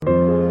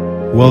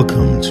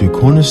Welcome to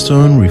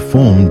Cornerstone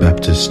Reformed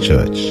Baptist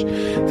Church.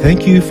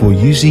 Thank you for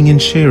using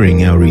and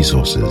sharing our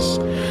resources.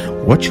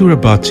 What you're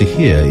about to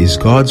hear is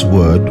God's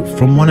Word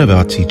from one of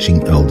our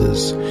teaching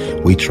elders.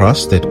 We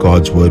trust that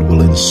God's Word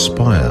will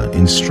inspire,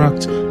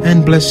 instruct,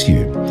 and bless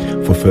you.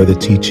 For further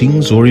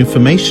teachings or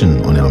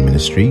information on our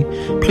ministry,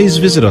 please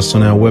visit us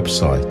on our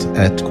website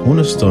at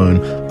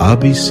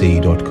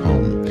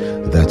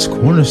cornerstonerbc.com. That's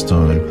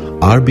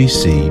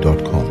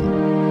cornerstonerbc.com.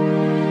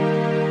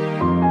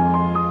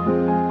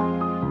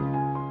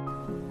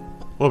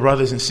 Well,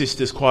 brothers and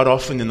sisters, quite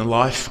often in the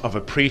life of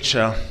a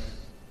preacher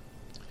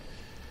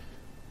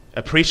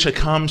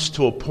comes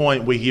to a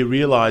point where he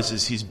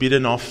realizes he's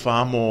bitten off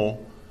far more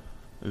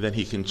than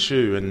he can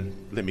chew. And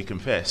let me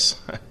confess,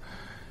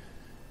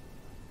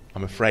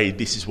 I'm afraid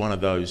this is one of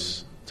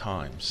those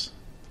times.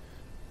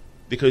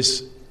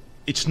 Because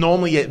it's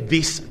normally at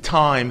this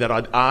time that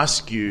I'd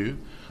ask you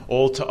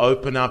all to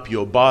open up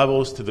your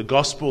Bibles to the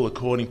Gospel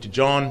according to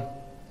John,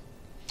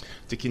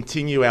 to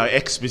continue our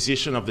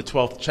exposition of the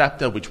 12th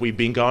chapter, which we've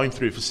been going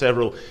through for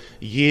several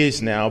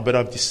years now. But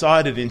I've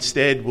decided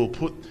instead we'll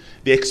put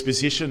the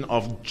exposition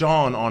of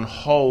John on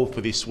hold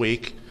for this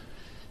week,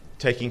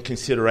 taking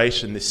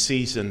consideration the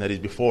season that is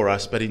before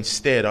us. But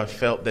instead I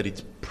felt that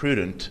it's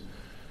prudent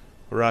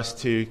for us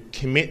to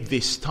commit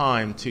this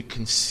time to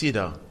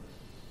consider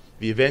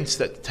the events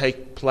that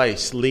take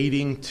place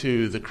leading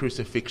to the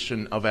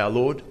crucifixion of our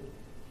Lord,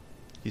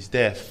 his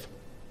death,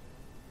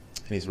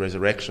 and his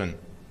resurrection.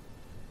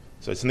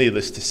 So it's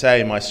needless to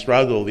say, my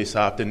struggle this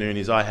afternoon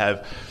is I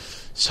have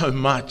so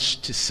much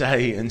to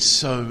say and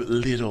so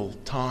little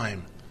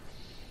time.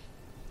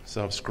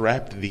 So I've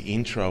scrapped the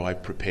intro I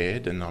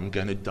prepared and I'm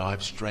going to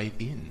dive straight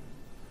in.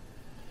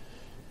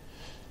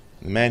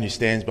 The man who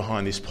stands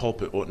behind this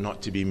pulpit ought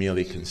not to be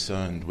merely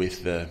concerned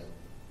with the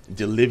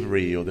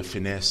delivery or the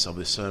finesse of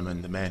the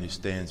sermon. The man who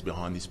stands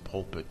behind this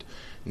pulpit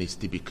needs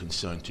to be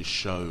concerned to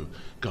show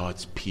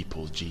God's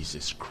people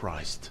Jesus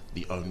Christ,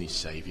 the only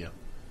Saviour.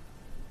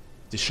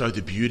 To show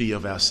the beauty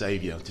of our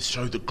Saviour, to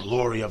show the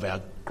glory of our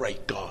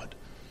great God,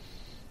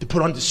 to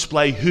put on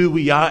display who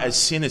we are as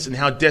sinners and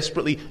how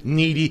desperately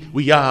needy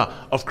we are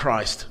of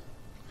Christ,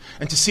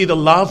 and to see the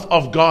love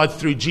of God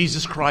through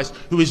Jesus Christ,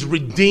 who has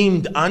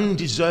redeemed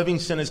undeserving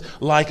sinners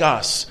like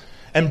us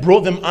and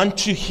brought them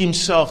unto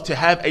himself to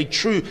have a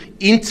true,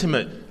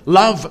 intimate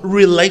love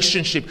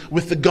relationship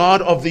with the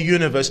God of the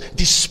universe,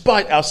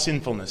 despite our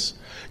sinfulness,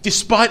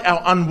 despite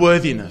our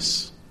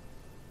unworthiness.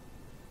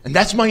 And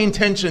that's my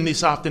intention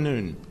this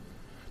afternoon,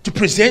 to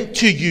present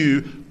to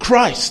you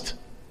Christ,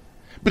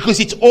 because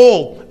it's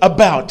all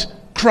about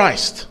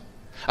Christ.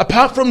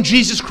 Apart from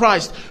Jesus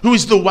Christ, who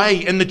is the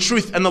way and the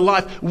truth and the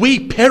life,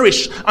 we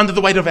perish under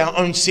the weight of our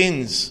own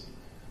sins.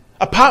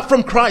 Apart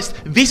from Christ,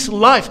 this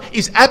life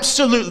is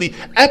absolutely,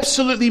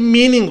 absolutely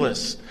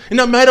meaningless. And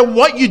no matter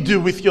what you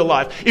do with your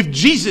life, if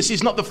Jesus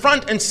is not the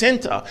front and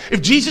center,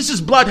 if Jesus'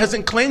 blood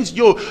hasn't cleansed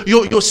your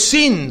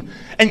sin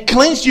and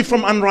cleansed you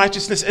from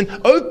unrighteousness and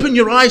opened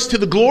your eyes to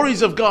the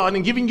glories of God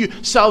and given you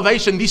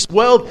salvation, this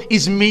world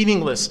is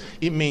meaningless.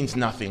 It means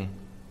nothing.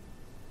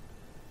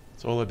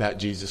 It's all about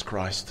Jesus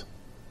Christ,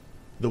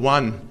 the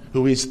one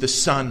who is the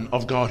Son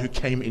of God, who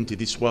came into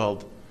this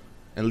world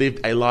and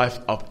lived a life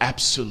of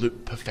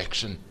absolute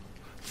perfection.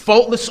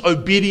 Faultless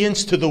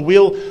obedience to the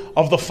will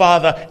of the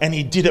Father, and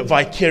he did it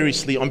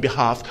vicariously on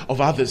behalf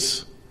of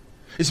others.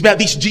 It's about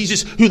this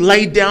Jesus who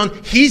laid down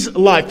his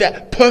life,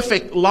 that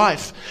perfect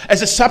life,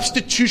 as a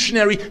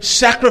substitutionary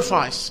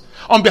sacrifice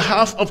on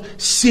behalf of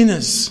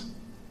sinners.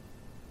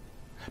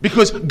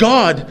 Because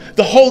God,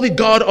 the holy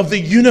God of the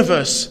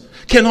universe,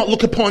 cannot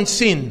look upon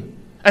sin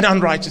and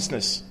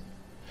unrighteousness.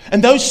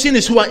 And those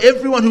sinners who are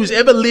everyone who has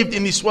ever lived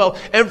in this world,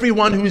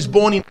 everyone who is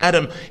born in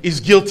Adam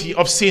is guilty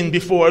of sin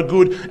before a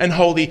good and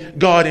holy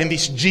God. And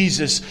this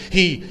Jesus,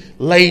 he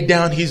laid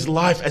down his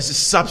life as a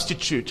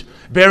substitute,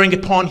 bearing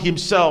upon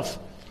himself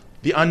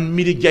the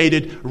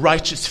unmitigated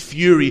righteous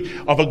fury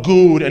of a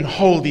good and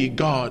holy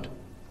God.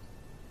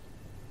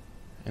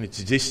 And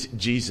it's this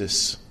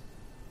Jesus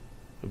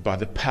who, by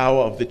the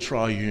power of the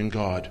triune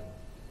God,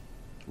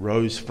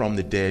 rose from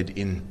the dead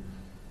in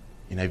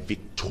a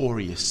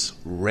victorious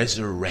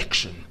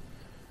resurrection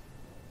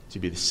to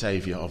be the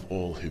Saviour of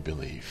all who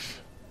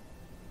believe.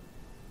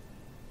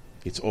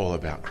 It's all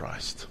about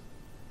Christ.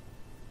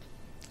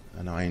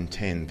 And I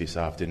intend this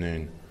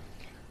afternoon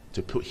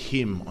to put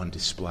him on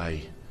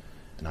display.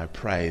 And I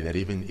pray that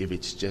even if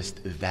it's just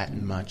that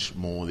much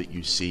more, that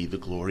you see the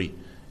glory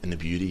and the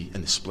beauty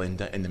and the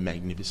splendour and the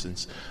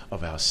magnificence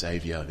of our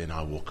Saviour, then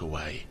I walk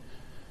away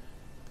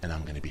and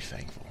I'm going to be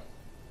thankful.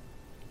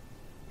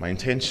 My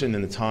intention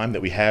in the time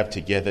that we have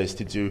together is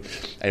to do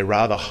a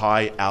rather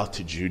high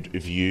altitude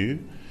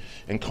view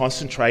and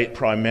concentrate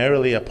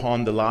primarily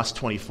upon the last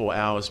 24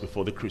 hours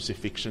before the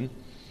crucifixion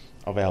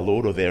of our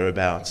Lord, or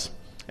thereabouts,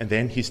 and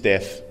then his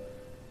death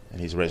and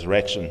his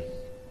resurrection.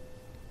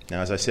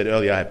 Now, as I said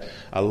earlier, I have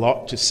a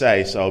lot to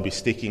say, so I'll be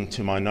sticking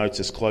to my notes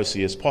as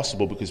closely as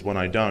possible, because when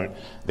I don't,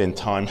 then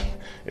time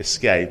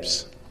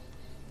escapes.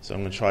 So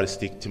I'm going to try to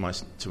stick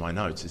to my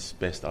notes as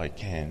best I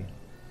can.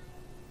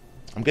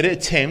 I'm going to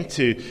attempt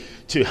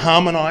to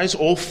harmonize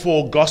all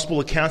 4 gospel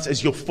accounts.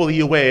 As you're fully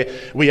aware,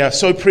 we are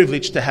so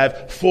privileged to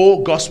have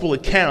 4 gospel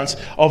accounts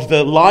of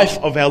the life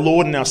of our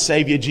Lord and our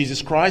Savior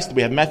Jesus Christ.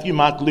 We have Matthew,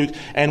 Mark, Luke,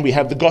 and we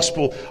have the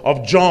Gospel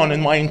of John.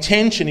 And my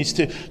intention is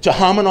to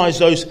harmonize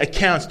those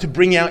accounts, to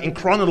bring out in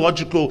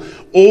chronological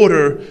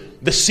order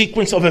the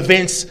sequence of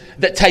events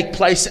that take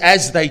place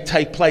as they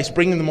take place,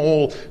 bringing them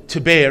all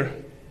to bear.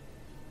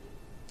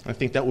 I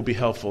think that will be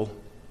helpful.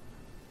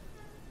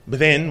 But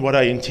then what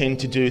I intend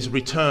to do is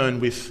return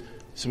with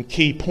some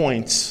key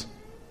points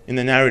in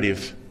the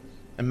narrative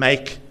and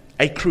make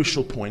a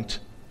crucial point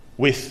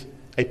with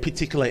a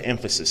particular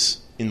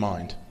emphasis in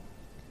mind.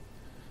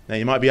 Now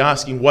you might be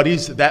asking, what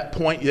is that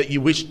point that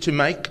you wish to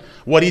make?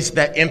 What is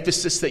that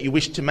emphasis that you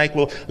wish to make?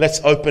 Well, let's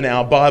open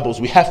our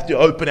Bibles. We have to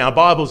open our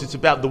Bibles. It's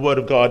about the Word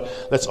of God.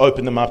 Let's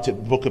open them up to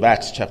the book of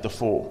Acts chapter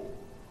 4.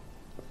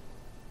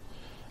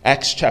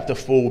 Acts chapter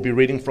 4, we'll be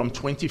reading from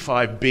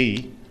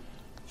 25b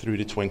through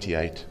to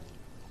 28.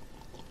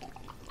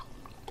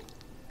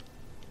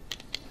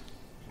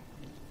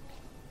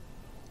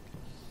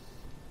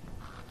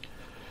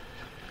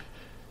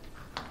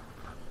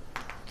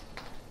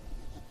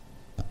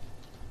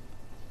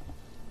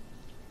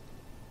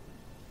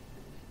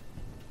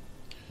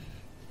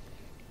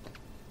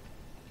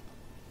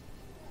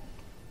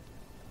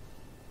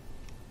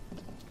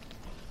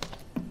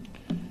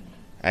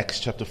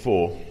 Acts chapter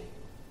 4,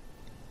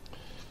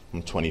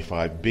 from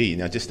 25b.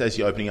 Now, just as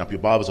you're opening up your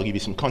Bibles, I'll give you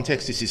some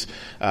context. This is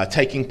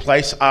taking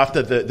place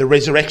after the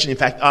resurrection, in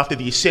fact, after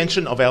the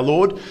ascension of our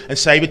Lord and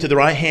Savior to the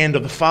right hand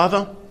of the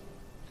Father.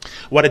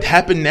 What had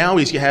happened now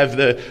is you have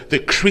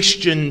the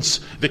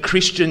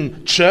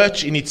Christian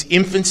church in its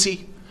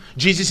infancy.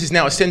 Jesus is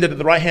now ascended at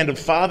the right hand of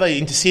the Father,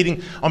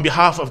 interceding on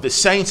behalf of the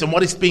saints. And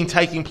what is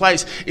taking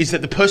place is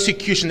that the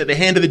persecution at the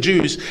hand of the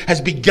Jews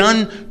has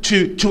begun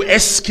to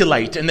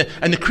escalate.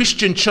 And the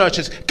Christian church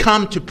has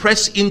come to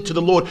press into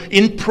the Lord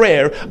in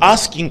prayer,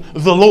 asking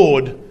the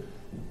Lord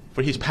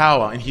for his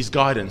power and his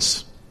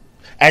guidance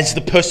as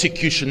the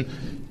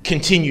persecution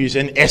continues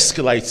and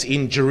escalates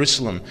in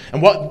Jerusalem.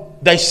 And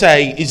what they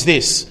say is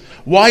this: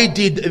 why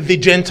did the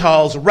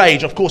Gentiles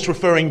rage? Of course,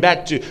 referring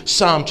back to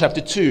Psalm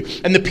chapter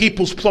 2. And the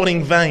peoples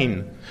plotting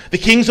vain. The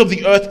kings of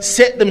the earth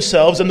set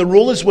themselves, and the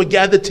rulers were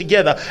gathered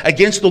together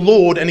against the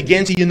Lord and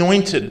against the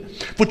anointed.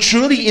 For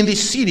truly in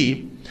this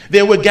city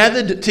there were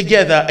gathered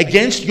together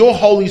against your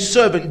holy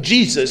servant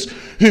Jesus,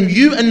 whom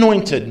you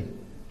anointed,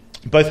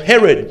 both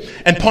Herod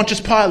and Pontius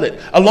Pilate,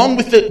 along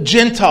with the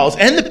Gentiles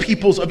and the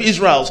peoples of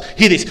Israel,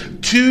 hear this,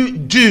 to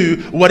do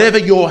whatever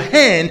your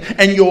hand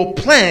and your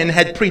plan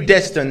had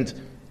predestined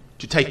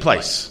to take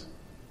place.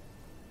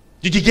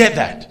 Did you get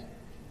that?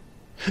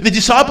 The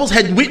disciples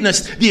had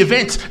witnessed the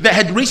events that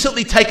had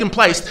recently taken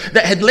place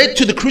that had led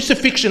to the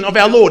crucifixion of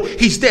our Lord,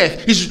 his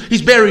death,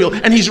 his burial,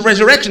 and his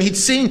resurrection. They'd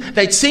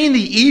seen the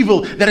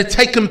evil that had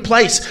taken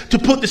place to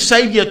put the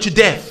Savior to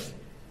death.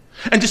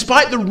 And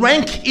despite the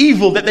rank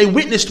evil that they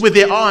witnessed with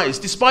their eyes,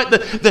 despite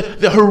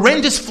the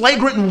horrendous,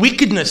 flagrant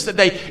wickedness that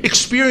they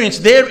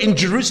experienced there in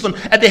Jerusalem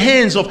at the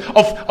hands of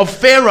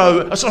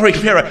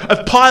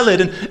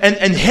Pilate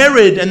and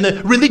Herod and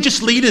the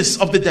religious leaders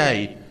of the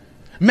day,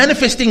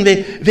 manifesting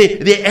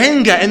their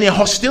anger and their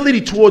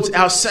hostility towards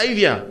our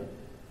Savior,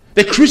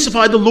 they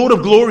crucified the Lord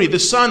of glory, the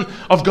Son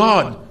of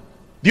God,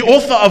 the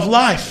author of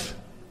life.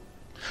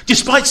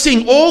 Despite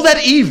seeing all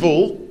that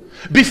evil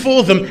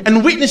before them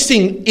and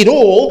witnessing it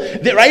all,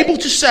 they're able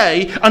to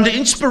say, under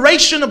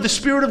inspiration of the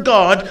Spirit of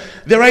God,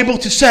 they're able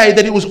to say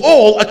that it was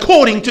all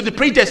according to the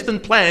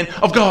predestined plan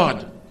of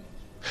God.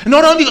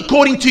 Not only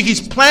according to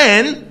his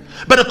plan,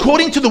 but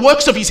according to the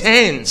works of his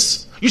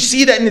hands. You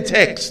see that in the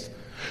text.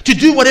 To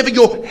do whatever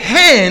your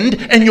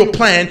hand and your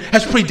plan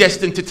has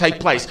predestined to take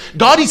place.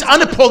 God is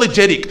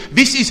unapologetic.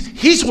 This is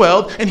his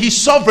world and he's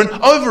sovereign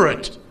over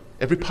it.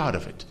 Every part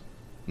of it.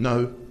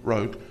 No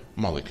rogue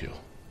molecule.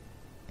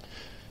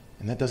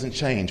 And that doesn't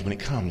change when it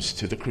comes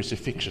to the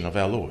crucifixion of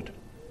our Lord.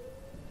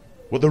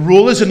 What the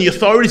rulers and the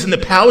authorities and the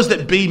powers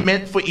that be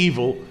meant for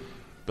evil,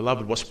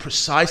 beloved, was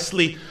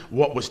precisely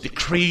what was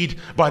decreed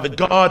by the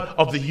God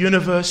of the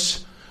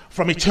universe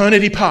from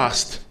eternity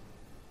past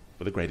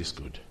for the greatest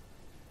good.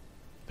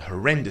 The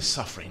horrendous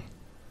suffering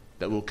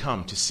that we'll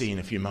come to see in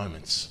a few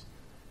moments.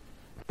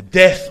 The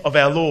death of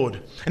our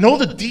Lord and all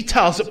the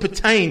details that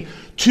pertain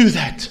to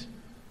that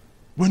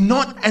were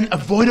not an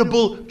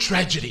avoidable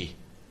tragedy.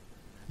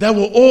 They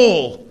were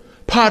all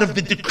part of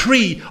the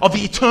decree of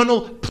the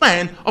eternal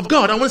plan of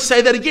God. I want to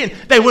say that again.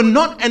 They were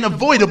not an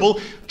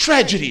avoidable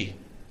tragedy.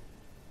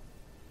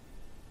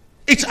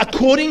 It's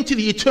according to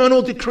the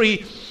eternal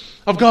decree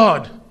of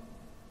God.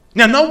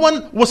 Now, no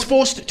one was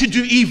forced to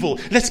do evil.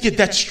 Let's get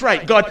that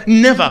straight. God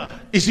never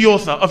is the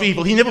author of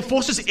evil. He never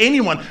forces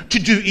anyone to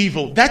do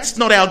evil. That's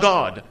not our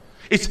God.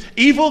 It's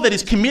evil that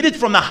is committed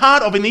from the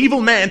heart of an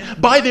evil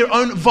man by their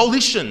own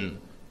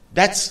volition.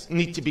 That's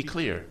need to be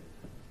clear.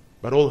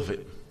 But all of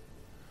it,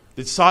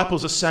 the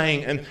disciples are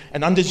saying,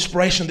 and under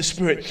inspiration of the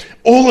Spirit,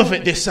 all of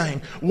it, they're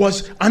saying,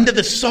 was under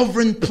the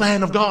sovereign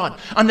plan of God,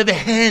 under the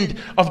hand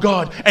of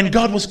God, and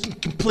God was in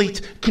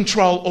complete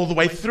control all the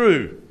way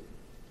through.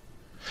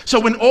 So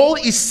when all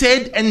is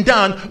said and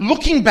done,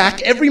 looking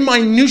back, every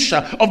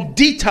minutia of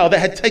detail that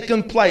had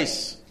taken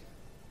place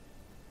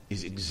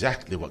is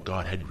exactly what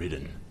God had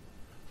written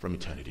from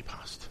eternity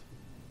past.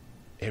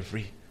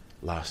 Every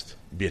last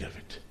bit of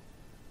it.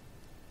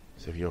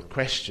 So if your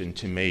question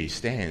to me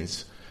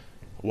stands,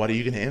 what are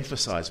you going to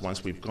emphasize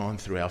once we've gone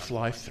through our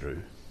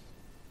fly-through?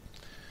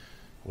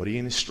 What are you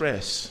going to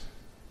stress?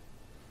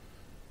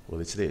 Well,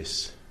 it's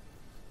this.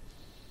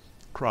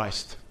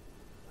 Christ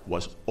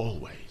was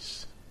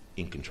always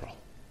in control.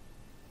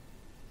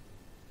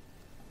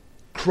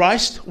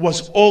 Christ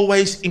was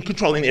always in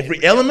control in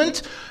every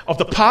element of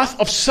the path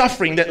of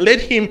suffering that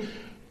led him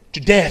to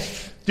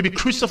death, to be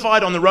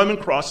crucified on the Roman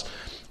cross.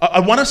 I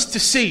want us to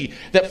see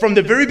that from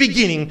the very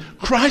beginning,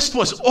 Christ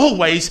was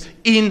always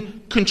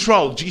in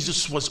control.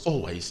 Jesus was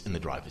always in the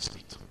driver's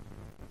seat.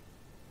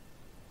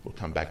 We'll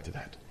come back to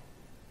that.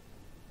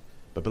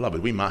 But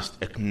beloved, we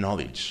must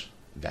acknowledge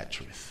that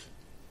truth,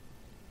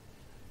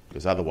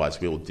 because otherwise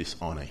we will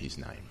dishonor his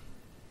name.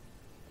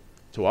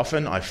 Too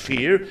often, I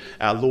fear,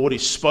 our Lord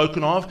is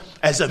spoken of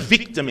as a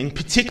victim, in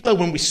particular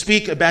when we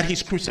speak about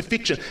his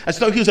crucifixion, as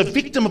though he was a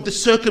victim of the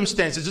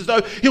circumstances, as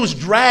though he was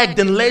dragged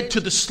and led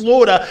to the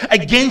slaughter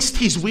against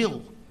his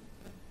will.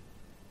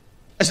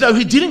 As though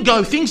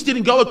things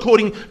didn't go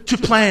according to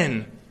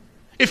plan.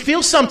 It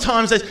feels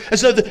sometimes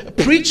as though the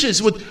preachers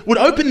would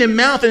open their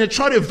mouth and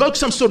try to evoke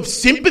some sort of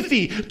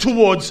sympathy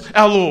towards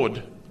our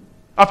Lord.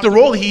 After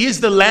all, he is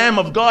the Lamb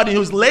of God, and he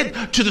was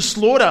led to the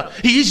slaughter.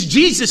 He is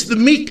Jesus, the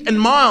meek and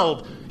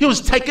mild. He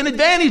was taken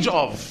advantage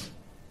of.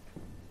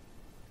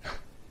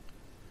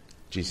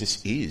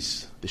 Jesus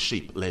is the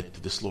sheep led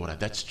to the slaughter.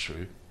 That's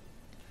true.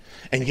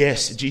 And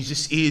yes,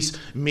 Jesus is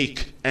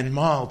meek and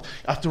mild.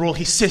 After all,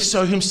 he says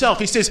so himself.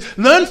 He says,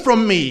 "Learn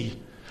from me,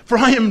 for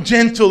I am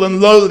gentle and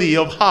lowly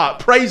of heart."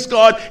 Praise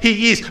God,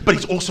 he is. But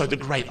he's also the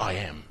great I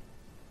am.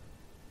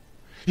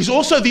 He's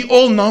also the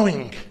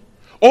all-knowing,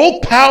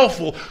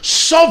 all-powerful,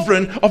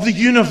 sovereign of the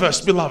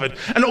universe, beloved.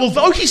 And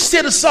although he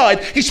set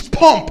aside his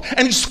pomp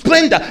and his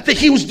splendor that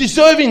he was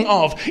deserving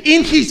of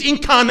in his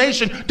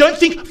incarnation, don't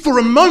think for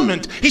a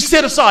moment he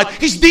set aside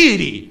his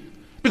deity.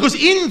 Because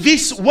in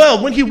this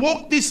world, when he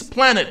walked this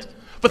planet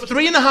for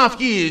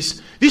 3.5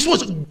 years, this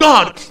was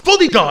God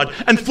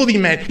and fully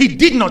man. He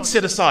did not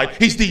set aside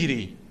his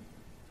deity.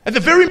 At the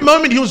very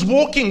moment he was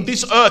walking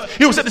this earth,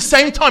 he was at the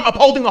same time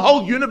upholding the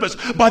whole universe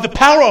by the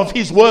power of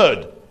his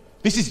word.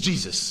 This is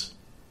Jesus.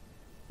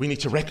 We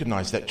need to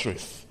recognize that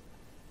truth.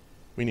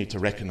 We need to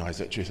recognize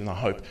that truth, and I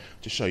hope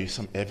to show you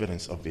some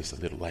evidence of this a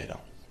little later.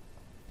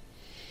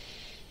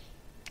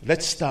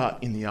 Let's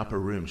start in the upper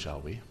room, shall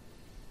we?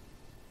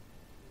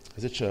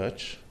 As a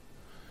church,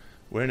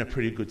 we're in a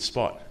pretty good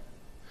spot.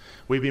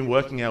 We've been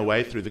working our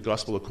way through the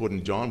Gospel according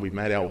to John. We've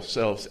made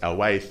ourselves our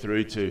way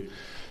through to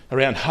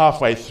around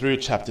halfway through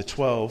chapter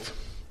 12.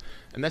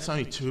 And that's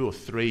only 2 or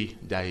 3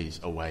 days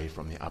away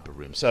from the upper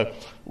room. So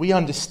we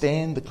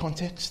understand the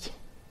context.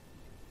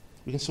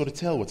 We can sort of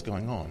tell what's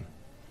going on.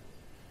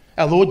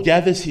 Our Lord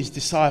gathers his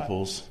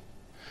disciples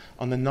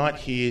on the night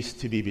he is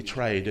to be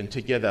betrayed, and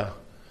together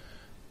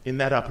in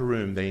that upper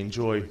room they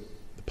enjoy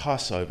the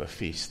Passover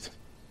feast.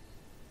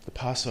 The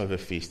Passover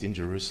feast in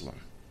Jerusalem.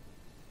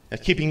 Now,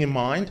 keeping in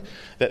mind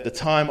that the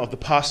time of the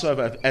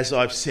Passover, as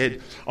I've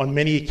said on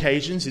many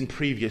occasions in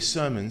previous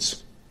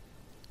sermons,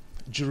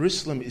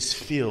 Jerusalem is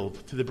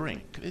filled to the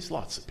brink. There's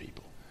lots of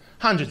people.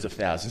 Hundreds of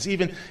thousands,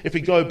 even if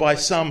we go by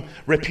some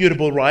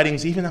reputable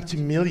writings, even up to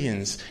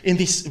millions in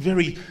this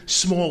very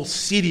small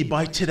city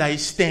by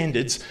today's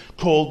standards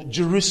called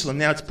Jerusalem.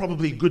 Now, it's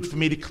probably good for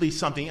me to clear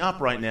something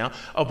up right now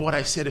of what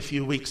I said a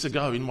few weeks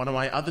ago in one of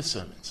my other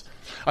sermons.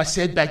 I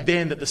said back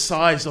then that the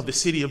size of the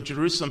city of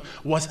Jerusalem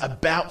was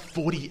about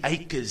 40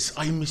 acres.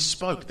 I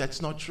misspoke. That's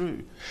not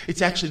true.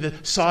 It's actually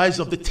the size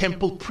of the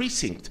temple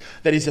precinct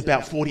that is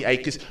about 40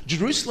 acres.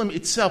 Jerusalem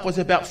itself was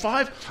about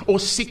 5 or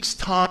 6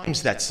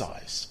 times that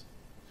size.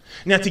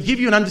 Now, to give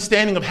you an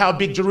understanding of how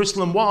big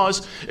Jerusalem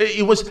was,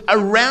 it was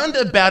around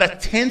about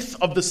 1/10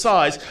 of the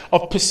size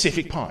of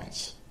Pacific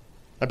Pines.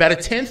 About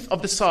 1/10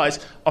 of the size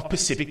of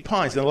Pacific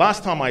Pines. And the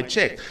last time I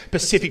checked,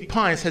 Pacific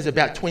Pines has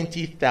about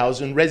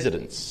 20,000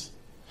 residents.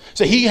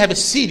 So here you have a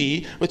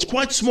city which is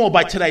quite small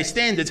by today's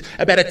standards,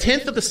 about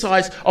 1/10 of the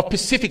size of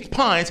Pacific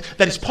Pines,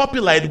 that is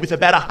populated with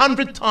about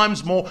 100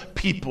 times more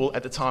people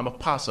at the time of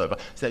Passover.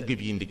 So that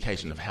gives you an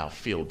indication of how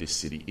filled this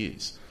city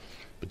is.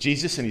 But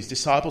Jesus and his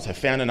disciples have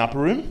found an upper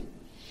room,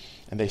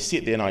 and they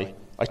sit there, and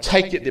I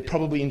take it they're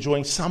probably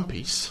enjoying some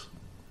peace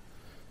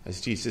as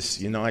Jesus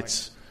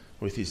unites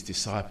with his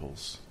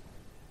disciples.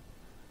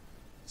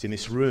 It's in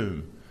this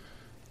room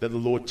that the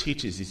Lord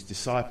teaches his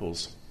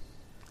disciples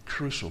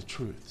crucial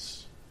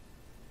truths,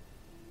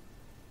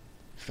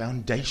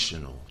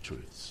 foundational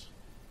truths.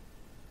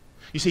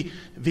 You see,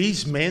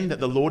 these men that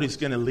the Lord is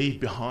going to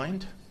leave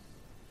behind,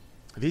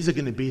 these are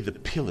going to be the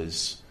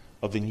pillars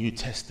of the New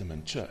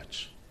Testament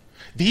church.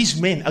 These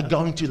men are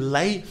going to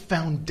lay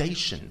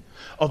foundation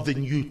of the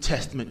New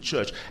Testament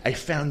church, a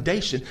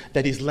foundation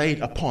that is laid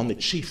upon the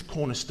chief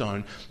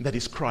cornerstone that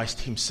is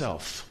Christ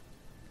himself.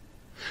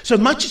 So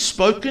much is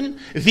spoken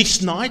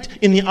this night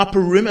in the upper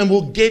room, and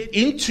we'll get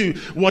into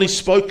what is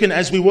spoken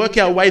as we work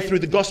our way through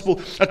the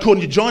gospel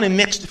according to John in the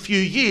next few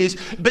years,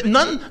 but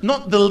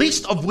not the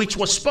least of which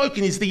was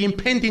spoken is the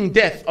impending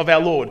death of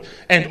our Lord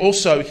and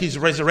also his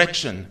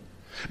resurrection.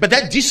 But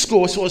that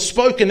discourse was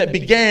spoken that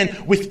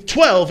began with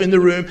 12 in the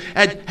room,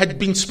 had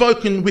been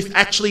spoken with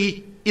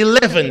actually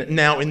 11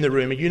 now in the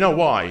room. And you know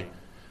why?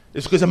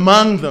 It's because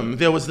among them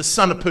there was the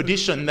son of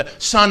perdition, the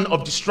son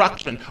of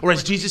destruction. Or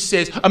as Jesus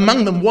says,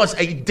 among them was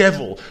a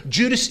devil.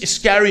 Judas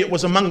Iscariot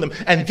was among them.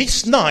 And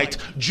this night,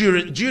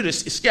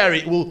 Judas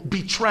Iscariot will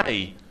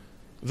betray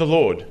the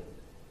Lord.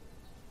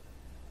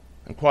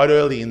 And quite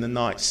early in the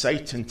night,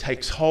 Satan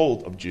takes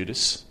hold of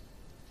Judas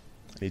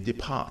and he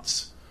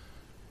departs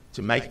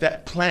to make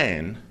that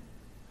plan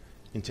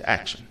into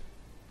action.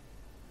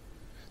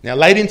 Now,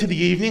 late into the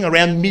evening,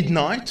 around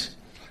midnight,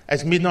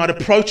 as midnight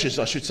approaches,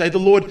 I should say, the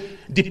Lord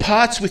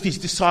departs with his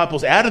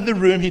disciples out of the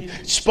room. He'd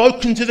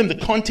spoken to them the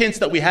contents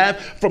that we have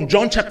from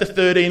John chapter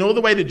 13 all the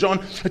way to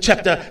John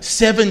chapter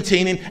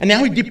 17. And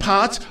now he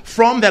departs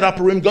from that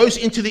upper room, goes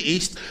into the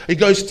east. He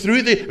goes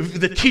through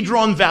the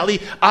Kidron Valley,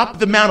 up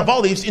the Mount of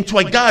Olives into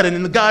a garden.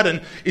 And the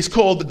garden is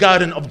called the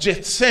Garden of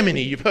Gethsemane.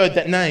 You've heard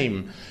that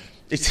name.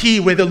 It's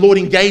here where the Lord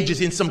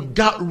engages in some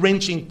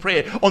gut-wrenching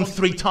prayer on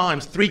 3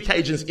 times, 3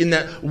 occasions in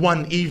that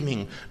one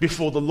evening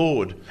before the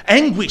Lord.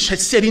 Anguish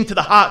has set into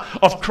the heart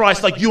of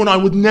Christ like you and I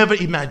would never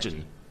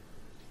imagine.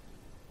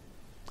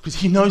 Because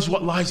he knows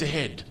what lies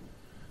ahead.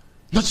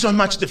 Not so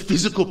much the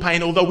physical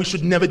pain, although we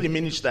should never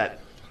diminish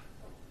that.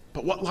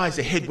 But what lies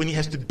ahead when he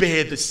has to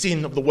bear the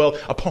sin of the world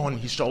upon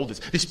his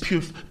shoulders. This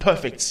pure,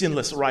 perfect,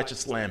 sinless,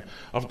 righteous Lamb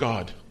of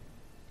God.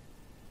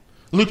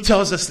 Luke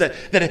tells us that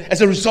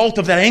as a result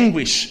of that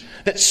anguish,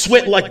 that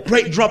sweat like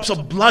great drops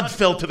of blood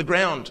fell to the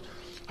ground.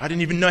 I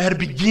didn't even know how to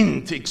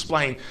begin to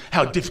explain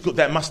how difficult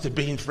that must have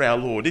been for our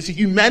Lord. This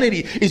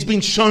humanity is being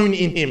shown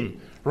in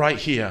him right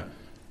here,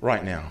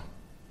 right now.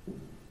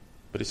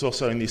 But it's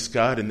also in this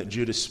garden that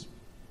Judas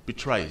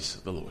betrays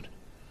the Lord.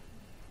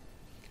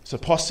 So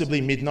possibly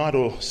midnight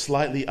or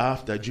slightly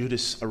after,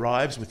 Judas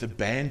arrives with a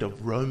band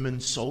of Roman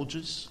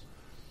soldiers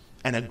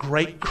and a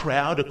great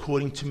crowd,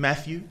 according to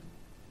Matthew.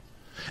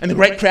 And the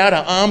great crowd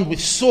are armed with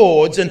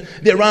swords and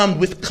they're armed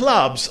with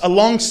clubs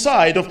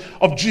alongside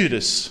of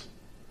Judas.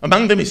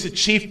 Among them is the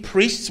chief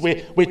priests,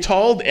 we're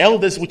told,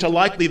 elders, which are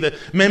likely the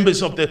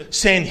members of the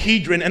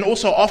Sanhedrin, and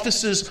also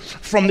officers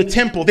from the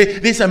temple.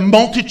 There's a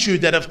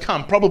multitude that have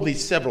come, probably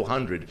several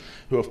hundred,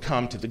 who have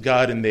come to the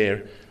garden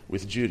there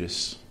with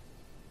Judas.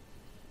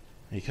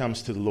 He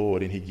comes to the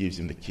Lord and he gives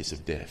him the kiss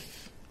of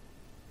death.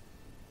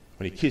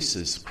 When he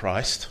kisses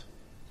Christ,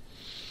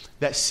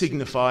 that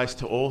signifies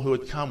to all who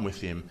had come with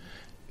him,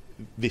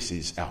 this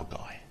is our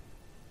guy.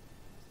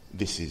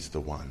 This is the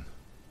one.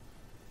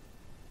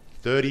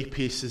 30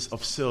 pieces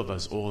of silver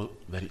is all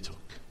that it took.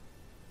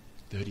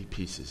 30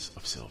 pieces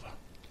of silver.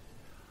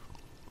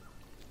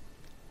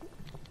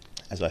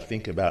 As I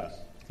think about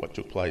what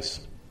took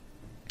place,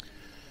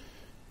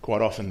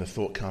 quite often the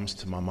thought comes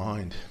to my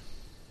mind,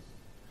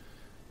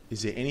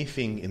 is there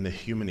anything in the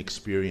human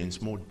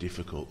experience more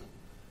difficult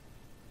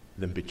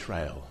than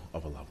betrayal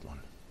of a loved one?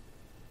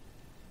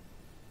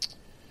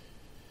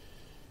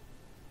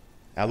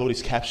 Our Lord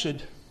is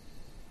captured,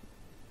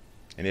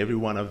 and every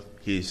one of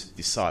his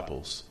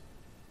disciples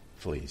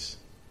flees.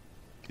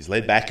 He's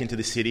led back into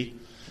the city,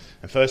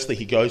 and firstly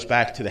he goes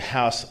back to the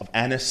house of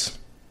Annas.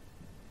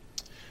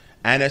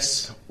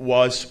 Annas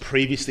was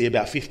previously,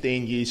 about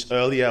 15 years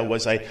earlier,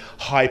 was a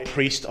high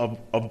priest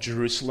of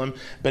Jerusalem,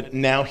 but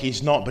now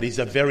he's not, but he's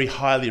a very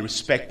highly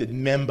respected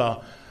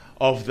member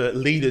of the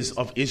leaders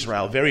of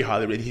Israel, very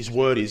highly revered. His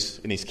word is,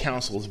 and his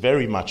counsel is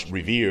very much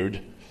revered.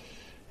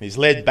 He's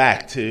led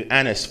back to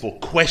Annas for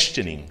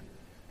questioning.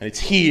 And it's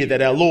here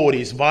that our Lord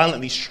is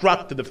violently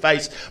struck to the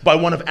face by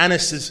one of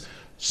Annas'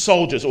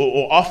 soldiers,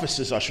 or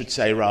officers, I should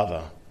say,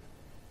 rather.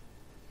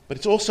 But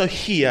it's also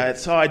here,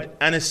 outside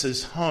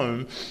Annas'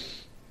 home,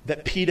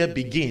 that Peter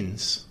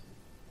begins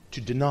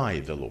to deny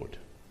the Lord.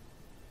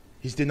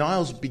 His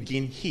denials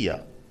begin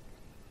here,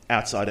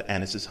 outside of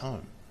Annas'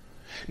 home.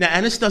 Now,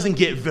 Annas doesn't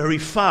get very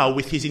far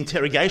with his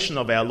interrogation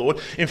of our Lord.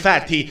 In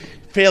fact, he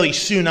fairly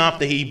soon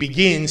after he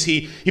begins,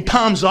 he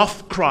palms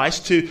off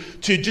Christ to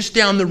just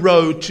down the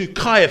road to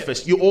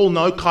Caiaphas. You all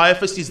know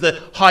Caiaphas is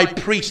the high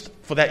priest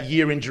for that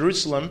year in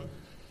Jerusalem,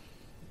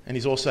 and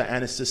he's also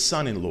Annas'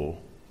 son-in-law.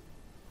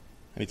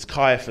 And it's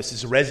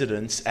Caiaphas'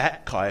 residence,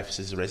 that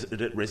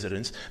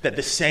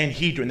the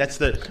Sanhedrin, that's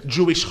the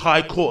Jewish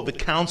high court, the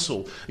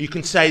council. You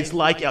can say it's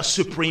like our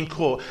Supreme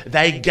Court.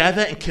 They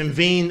gather and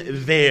convene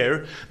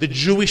there. The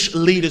Jewish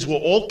leaders were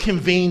all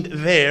convened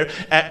there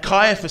at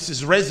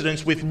Caiaphas'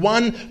 residence with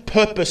one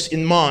purpose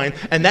in mind,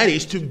 and that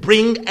is to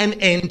bring an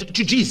end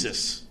to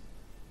Jesus.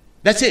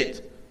 That's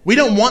it. We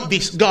don't want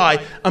this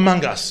guy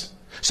among us.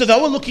 So they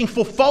were looking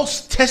for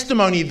false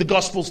testimony, the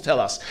Gospels tell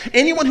us.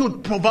 Anyone who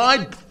would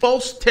provide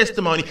false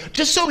testimony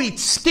just so he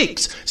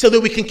sticks, so that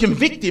we can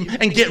convict him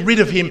and get rid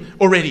of him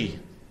already.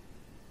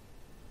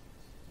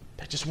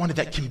 They just wanted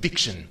that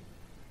conviction.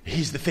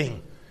 Here's the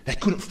thing. They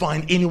couldn't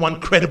find anyone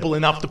credible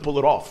enough to pull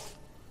it off.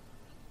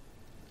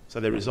 So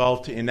they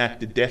resolved to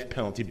enact the death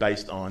penalty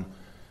based on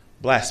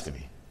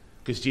blasphemy.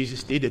 Because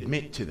Jesus did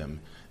admit to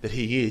them that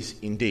he is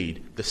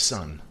indeed the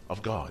Son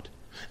of God.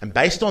 And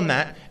based on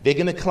that, they're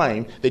going to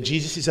claim that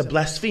Jesus is a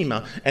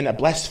blasphemer, and a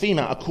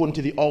blasphemer, according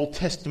to the Old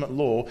Testament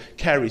law,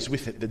 carries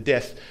with it the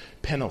death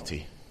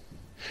penalty.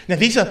 Now,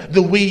 these are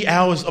the wee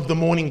hours of the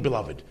morning,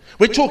 beloved.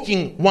 We're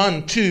talking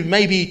 1, 2,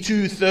 maybe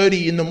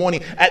 2:30 in the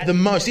morning at the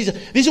most.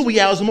 These are wee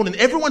hours of the morning.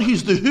 Everyone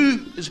who's the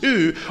who's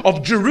who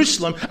of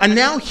Jerusalem are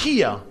now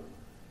here.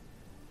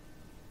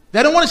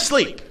 They don't want to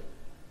sleep.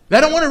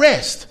 They don't want to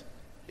rest.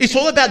 It's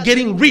all about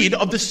getting rid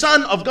of the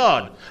Son of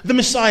God, the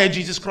Messiah,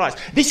 Jesus Christ.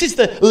 This is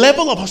the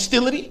level of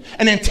hostility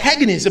and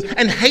antagonism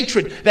and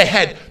hatred they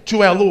had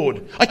to our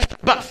Lord. I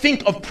can't but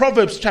think of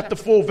Proverbs chapter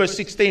 4, verse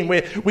 16,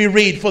 where we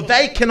read, "For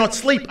they cannot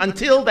sleep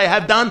until they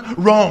have done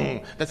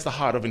wrong." That's the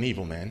heart of an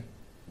evil man.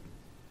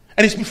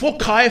 And it's before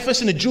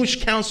Caiaphas and the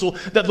Jewish council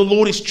that the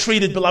Lord is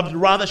treated, beloved,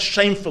 rather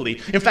shamefully.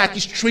 In fact,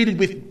 he's treated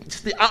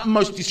with the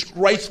utmost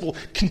disgraceful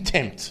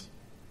contempt.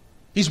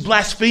 He's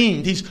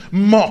blasphemed. He's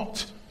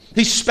mocked.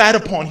 He's spat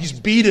upon. He's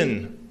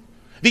beaten.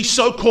 These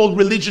so-called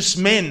religious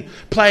men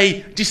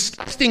play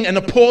disgusting and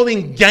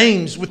appalling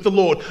games with the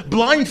Lord,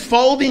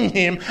 blindfolding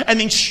him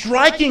and then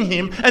striking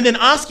him and then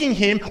asking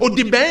him or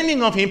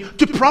demanding of him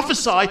to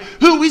prophesy,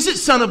 "Who is it,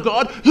 Son of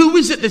God? Who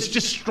is it that's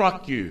just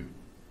struck you?"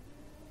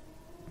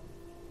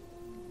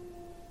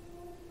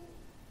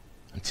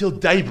 Until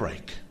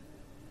daybreak,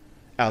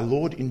 our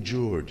Lord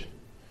endured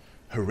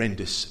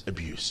horrendous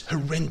abuse,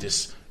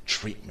 horrendous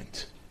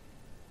treatment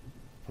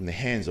from the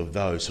hands of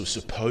those who are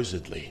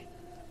supposedly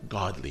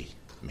godly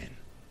men.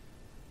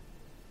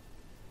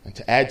 And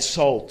to add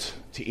salt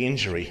to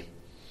injury,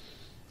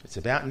 it's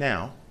about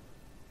now,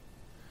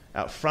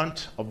 out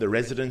front of the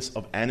residence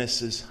of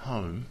Annas'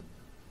 home,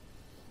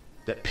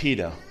 that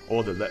Peter,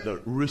 or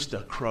the rooster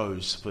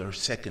crows for a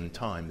second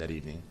time that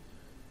evening,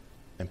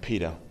 and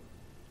Peter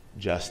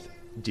just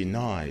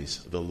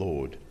denies the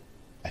Lord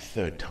a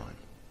third time.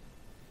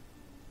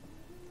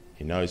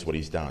 He knows what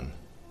he's done,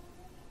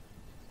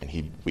 and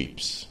he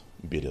weeps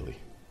bitterly.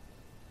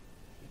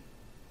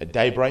 At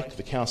daybreak,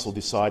 the council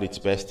decided it's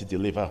best to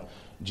deliver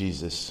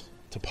Jesus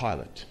to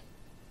Pilate.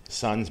 The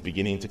sun's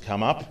beginning to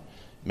come up,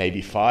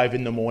 maybe 5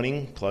 in the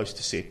morning, close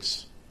to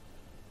 6.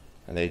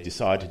 And they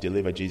decide to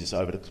deliver Jesus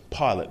over to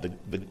Pilate, the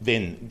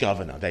then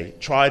governor. They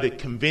try to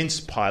convince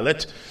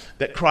Pilate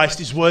that Christ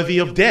is worthy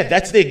of death.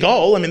 That's their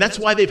goal. I mean, that's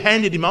why they've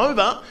handed him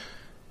over.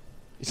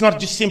 It's not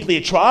just simply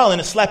a trial and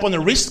a slap on the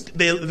wrist.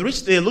 The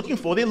wrist they're looking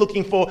for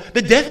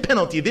the death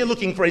penalty. They're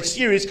looking for a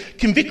serious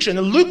conviction.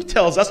 And Luke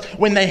tells us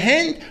when they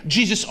hand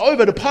Jesus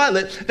over to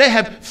Pilate, they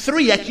have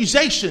 3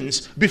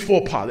 accusations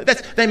before Pilate.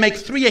 They make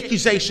 3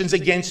 accusations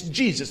against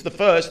Jesus. The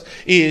first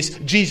is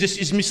Jesus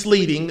is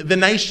misleading the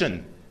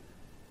nation.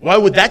 Why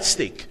would that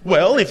stick?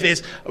 Well, if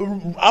there's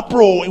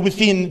uproar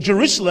within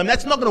Jerusalem,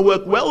 that's not going to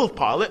work well with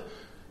Pilate.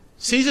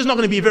 Caesar's not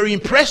going to be very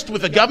impressed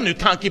with a governor who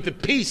can't keep the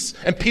peace.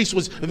 And peace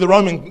was, the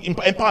Roman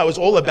Empire was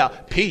all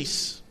about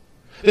peace.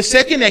 The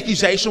second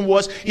accusation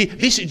was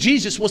this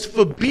Jesus was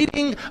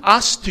forbidding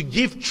us to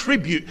give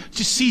tribute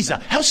to Caesar.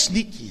 How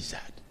sneaky is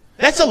that?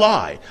 That's a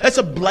lie. That's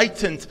a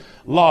blatant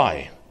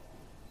lie.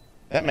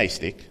 That may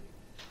stick.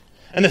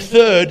 And the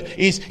third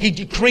is he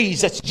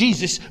decrees, that's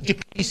Jesus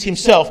decrees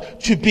himself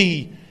to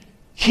be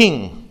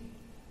king.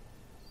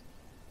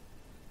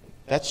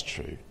 That's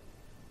true.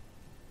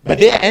 But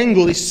their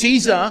angle is,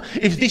 Caesar,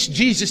 if this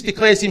Jesus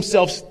declares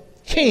himself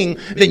king,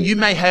 then you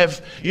may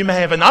have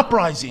an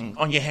uprising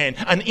on your hand,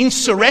 an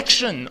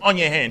insurrection on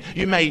your hand.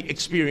 You may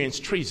experience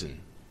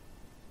treason.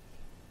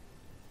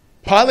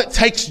 Pilate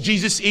takes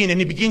Jesus in and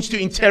he begins to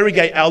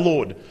interrogate our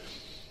Lord.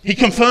 He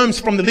confirms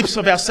from the lips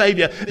of our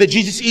Savior that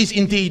Jesus is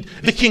indeed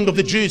the King of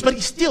the Jews, but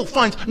he still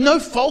finds no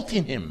fault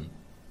in him.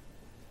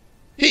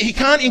 He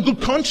can't in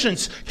good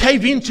conscience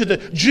cave into the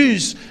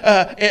Jews'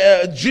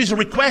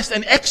 request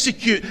and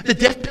execute the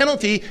death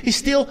penalty. He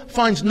still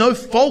finds no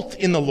fault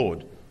in the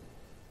Lord.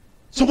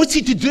 So what's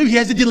he to do? He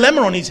has a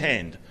dilemma on his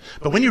hand.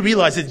 But when you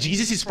realize that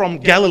Jesus is from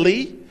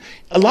Galilee,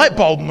 a light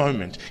bulb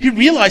moment. He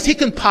realized he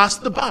can pass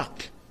the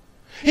buck.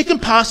 He can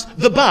pass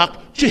the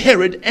buck to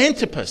Herod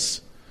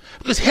Antipas.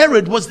 Because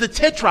Herod was the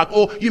tetrarch,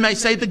 or you may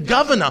say the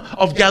governor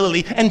of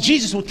Galilee, and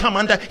Jesus would come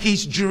under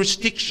his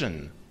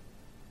jurisdiction.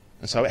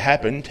 And so it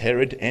happened,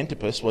 Herod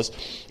Antipas was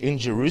in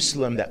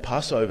Jerusalem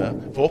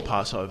for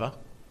Passover.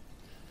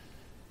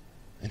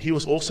 And he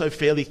was also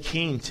fairly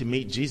keen to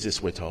meet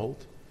Jesus, we're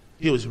told.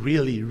 He was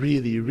really,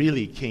 really,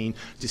 really keen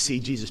to see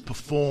Jesus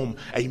perform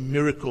a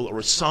miracle or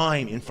a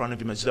sign in front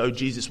of him as though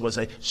Jesus was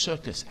a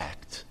circus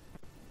act.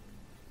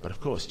 But of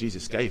course,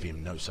 Jesus gave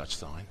him no such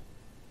sign.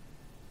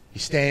 He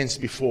stands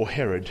before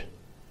Herod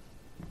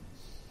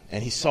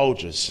and his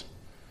soldiers.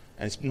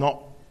 And it's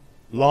not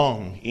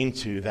long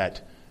into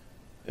that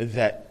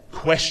that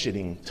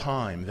questioning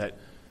time that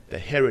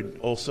Herod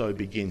also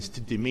begins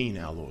to demean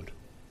our Lord.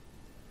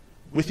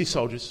 With his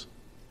soldiers,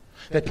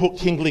 they put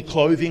kingly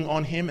clothing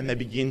on him and they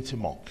begin to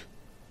mock.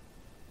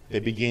 They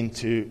begin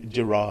to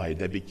deride.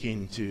 They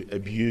begin to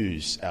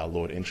abuse our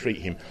Lord and treat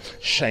him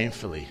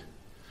shamefully.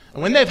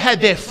 And when they've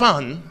had their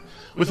fun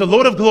with the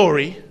Lord of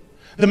glory,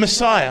 the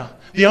Messiah,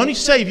 the only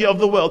Saviour of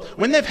the world,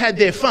 when they've had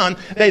their fun,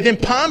 they then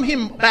palm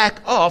him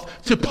back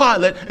off to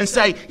Pilate and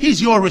say,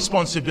 here's your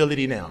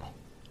responsibility now.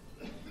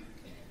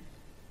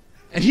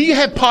 And here you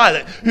have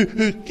Pilate,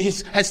 who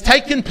has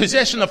taken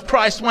possession of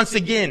Christ once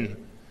again.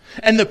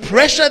 And the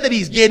pressure that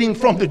he's getting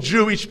from the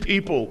Jewish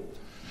people.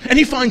 And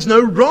he finds no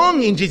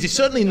wrong in Jesus,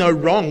 certainly no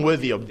wrong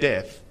worthy of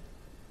death.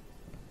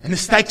 And the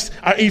stakes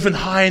are even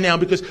higher now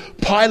because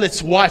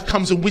Pilate's wife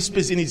comes and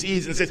whispers in his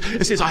ears and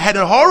says, I had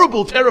a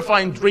horrible,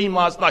 terrifying dream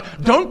last night.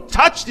 Don't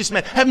touch this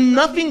man. Have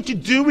nothing to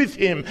do with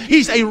him.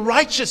 He's a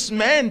righteous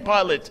man,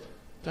 Pilate.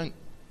 Don't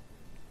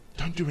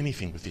do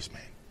anything with this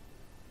man.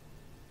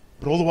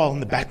 But all the while in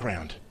the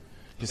background,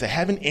 because they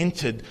haven't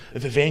entered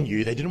the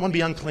venue, they didn't want to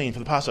be unclean for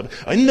the Passover.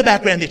 In the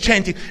background, they're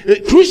chanting,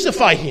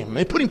 crucify him.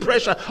 They're putting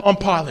pressure on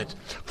Pilate.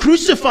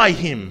 Crucify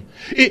him.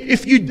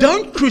 If you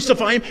don't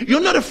crucify him,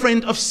 you're not a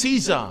friend of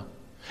Caesar.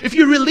 If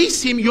you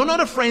release him, you're not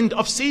a friend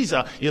of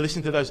Caesar. You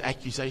listen to those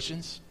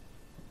accusations?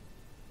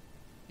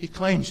 He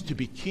claims to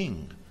be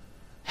king.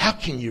 How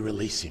can you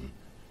release him?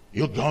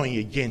 You're going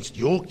against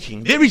your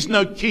king. There is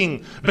no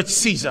king but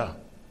Caesar.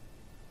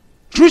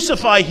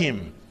 Crucify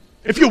him.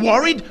 If you're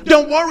worried,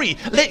 don't worry.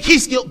 Let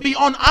his guilt be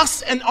on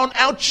us and on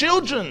our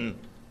children.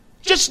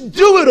 Just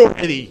do it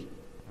already.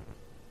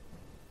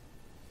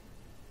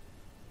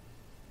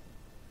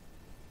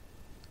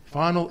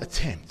 Final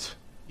attempt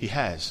he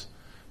has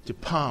to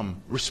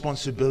palm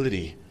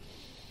responsibility.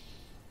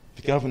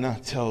 The governor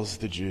tells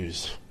the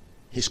Jews,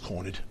 he's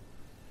cornered.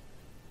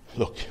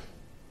 Look,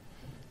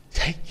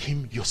 take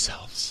him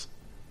yourselves.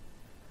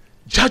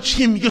 Judge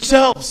him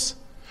yourselves.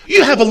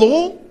 You have a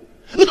law.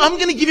 Look, I'm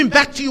going to give him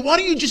back to you. Why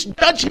don't you just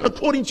judge him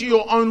according to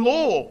your own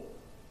law?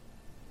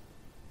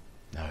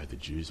 No, the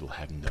Jews will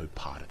have no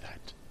part of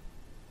that.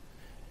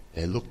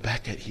 They look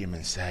back at him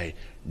and say,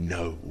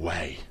 no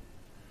way.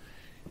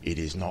 It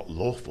is not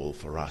lawful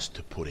for us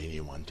to put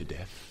anyone to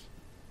death.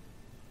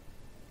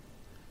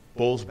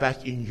 Ball's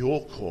back in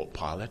your court,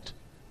 Pilate.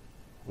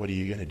 What are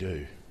you going to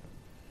do?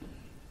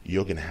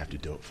 You're going to have to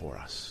do it for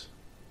us.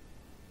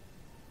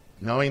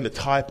 Knowing the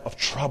type of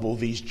trouble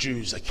these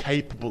Jews are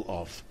capable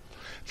of,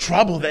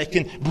 trouble they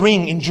can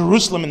bring in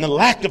Jerusalem and the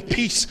lack of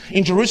peace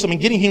in Jerusalem and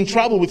getting him in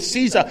trouble with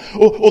Caesar,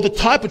 or the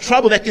type of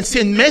trouble that can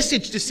send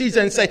message to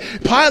Caesar and say,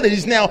 Pilate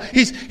is now,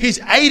 he's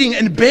aiding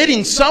and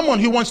abetting someone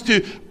who wants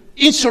to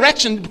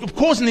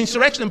cause an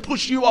insurrection and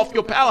push you off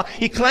your power.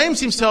 He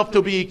claims himself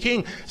to be a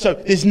king. So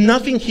there's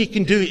nothing he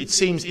can do, it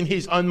seems, in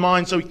his own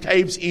mind, so he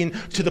caves in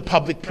to the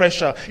public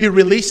pressure. He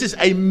releases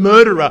a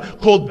murderer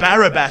called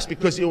Barabbas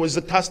because it was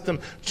the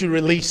custom to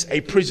release a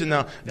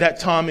prisoner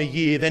that time of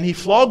year. Then he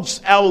flogs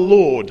our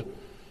Lord.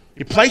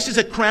 He places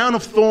a crown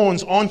of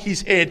thorns on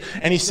his head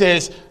and he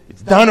says,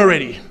 it's done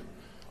already.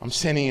 I'm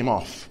sending him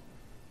off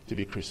to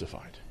be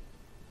crucified.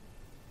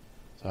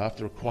 So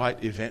after a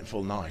quite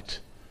eventful night,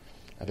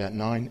 about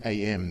 9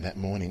 a.m. that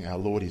morning, our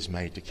Lord is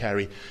made to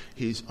carry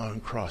his own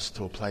cross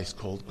to a place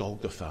called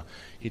Golgotha.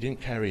 He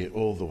didn't carry it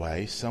all the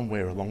way.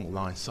 Somewhere along the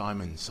line,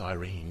 Simon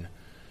Cyrene,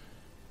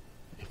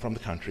 from the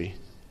country,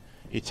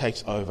 he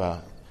takes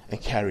over and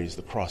carries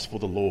the cross for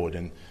the Lord.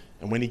 And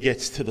when he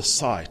gets to the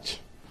site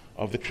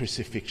of the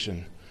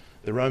crucifixion,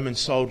 the Roman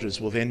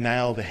soldiers will then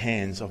nail the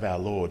hands of our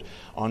Lord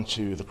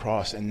onto the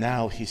cross and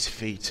nail his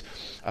feet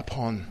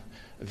upon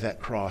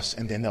that cross,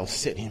 and then they'll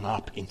set him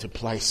up into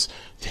place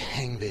to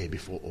hang there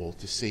before all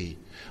to see.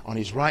 On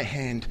his right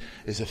hand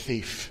is a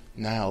thief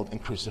nailed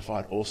and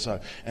crucified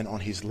also, and on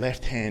his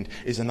left hand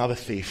is another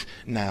thief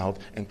nailed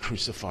and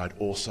crucified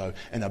also.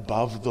 And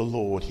above the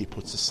Lord he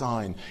puts a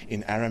sign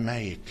in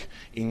Aramaic,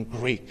 in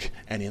Greek,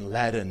 and in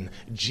Latin,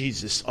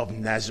 Jesus of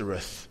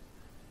Nazareth,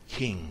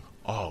 King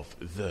of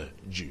the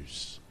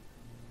Jews.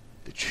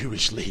 The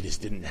Jewish leaders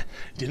didn't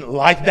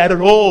like that at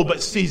all,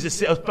 but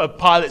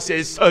Pilate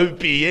says, so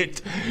be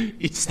it.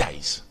 It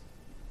stays.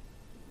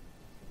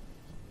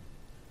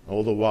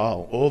 All the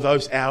while, all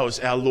those hours,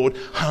 our Lord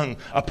hung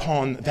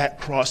upon that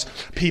cross.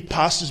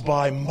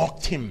 Passers-by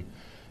mocked him.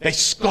 They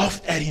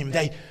scoffed at him.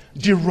 They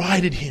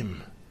derided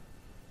him.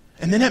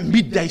 And then at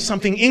midday,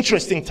 something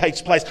interesting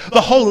takes place.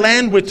 The whole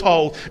land, we're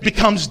told,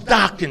 becomes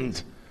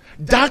darkened.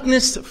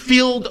 Darkness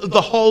filled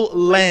the whole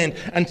land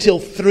until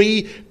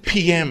 3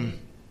 p.m.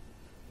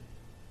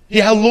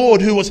 Our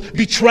Lord, who was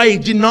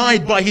betrayed,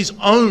 denied by his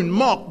own,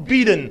 mocked,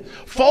 beaten,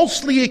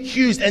 falsely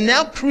accused, and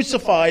now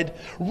crucified,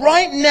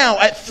 right now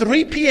at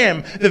 3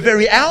 p.m., the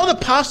very hour the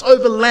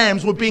Passover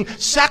lambs were being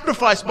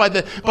sacrificed by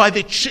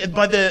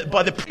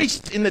the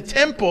priests in the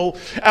temple,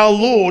 our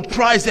Lord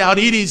cries out,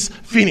 it is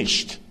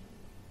finished.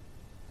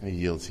 And he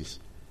yields his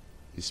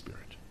spirit.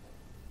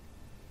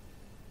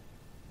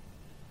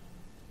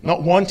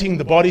 not wanting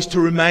the bodies to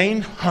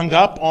remain hung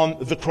up on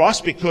the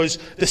cross because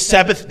the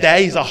Sabbath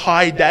day is a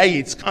high day,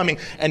 it's coming,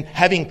 and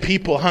having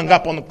people hung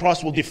up on the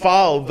cross will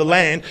defile the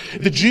land.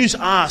 The Jews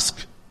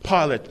ask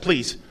Pilate,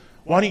 please,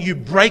 why don't you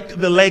break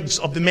the legs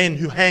of the men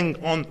who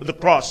hang on the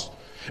cross?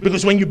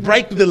 Because when you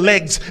break the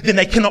legs, then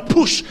they cannot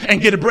push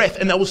and get a breath,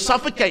 and they will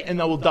suffocate and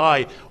they will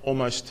die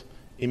almost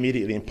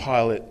immediately. And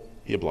Pilate,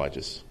 he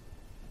obliges.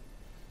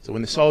 So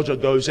when the soldier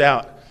goes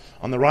out,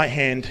 on the right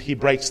hand, he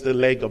breaks the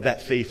leg of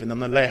that thief, and on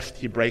the left,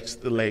 he breaks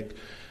the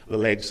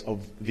legs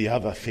of the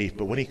other thief.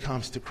 But when he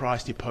comes to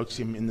Christ, he pokes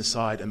him in the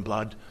side, and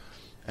blood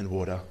and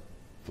water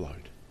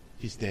flowed.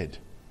 He's dead.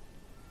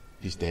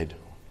 He's dead.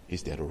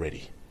 He's dead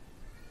already.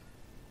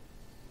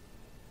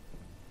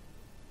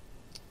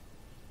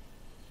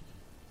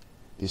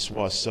 This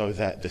was so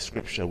that the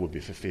scripture would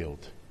be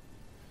fulfilled,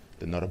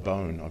 that not a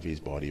bone of his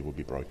body would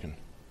be broken.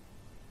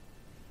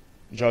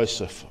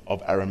 Joseph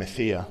of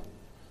Arimathea,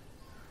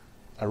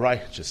 a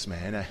righteous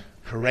man, a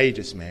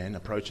courageous man,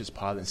 approaches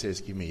Pilate and says,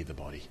 give me the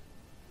body.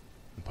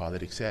 And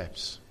Pilate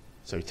accepts.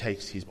 So he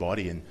takes his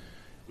body, and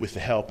with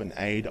the help and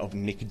aid of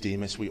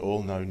Nicodemus, we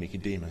all know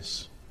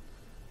Nicodemus,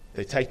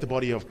 they take the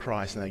body of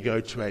Christ and they go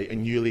to a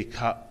newly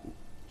cut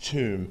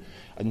tomb,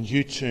 a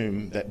new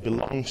tomb that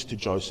belongs to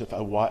Joseph,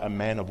 a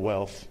man of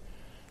wealth.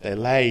 They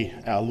lay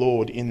our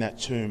Lord in that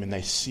tomb and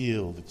they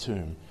seal the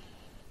tomb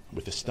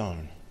with a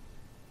stone.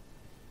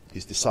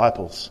 His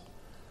disciples,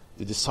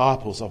 the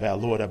disciples of our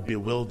Lord, are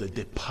bewildered,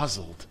 they're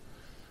puzzled,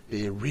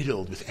 they're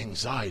riddled with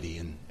anxiety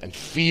and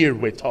fear,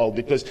 we're told,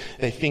 because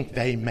they think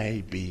they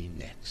may be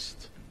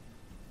next.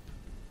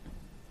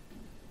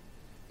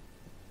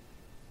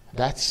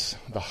 That's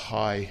the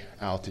high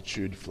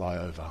altitude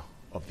flyover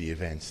of the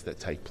events that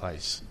take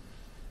place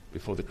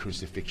before the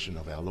crucifixion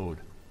of our Lord.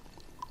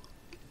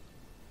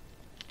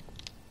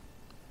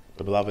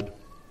 But beloved,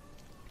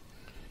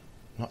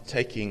 not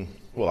taking,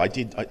 well, I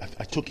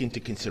took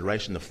into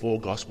consideration the 4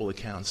 gospel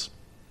accounts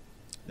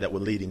that were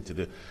leading to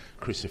the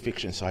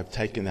crucifixion. So I've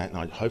taken that,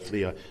 and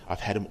hopefully I've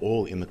had them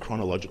all in the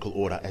chronological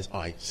order as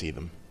I see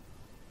them.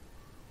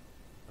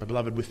 But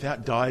beloved,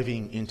 without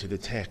diving into the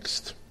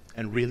text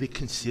and really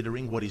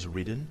considering what is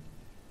written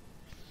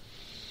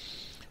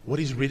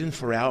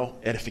for our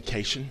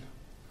edification,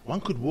 one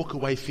could walk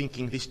away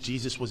thinking this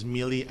Jesus was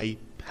merely a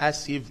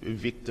passive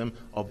victim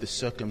of the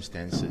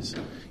circumstances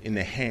in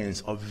the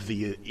hands of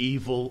the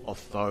evil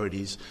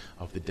authorities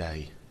of the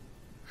day.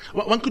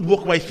 One could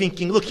walk away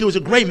thinking, look, he was a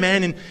great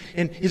man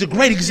and he's a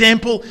great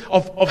example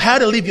of how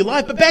to live your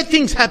life, but bad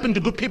things happen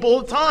to good people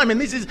all the time, and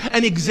this is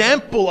an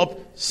example of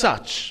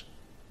such.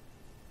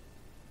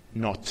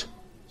 Not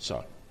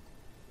so.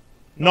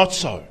 Not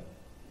so.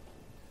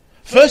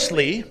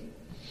 Firstly,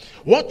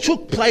 what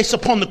took place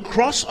upon the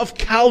cross of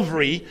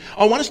Calvary,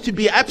 I want us to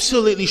be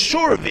absolutely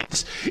sure of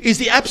this, is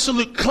the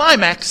absolute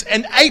climax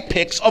and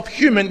apex of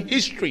human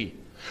history.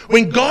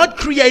 When God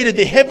created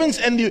the heavens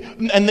and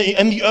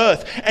the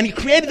earth, and He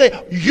created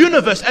the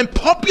universe and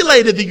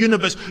populated the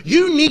universe,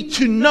 you need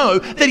to know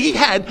that He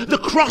had the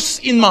cross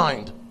in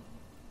mind.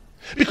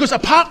 Because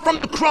apart from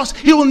the cross,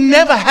 He will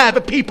never have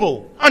a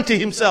people unto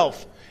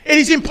Himself. It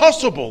is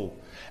impossible.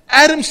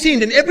 Adam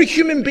sinned, and every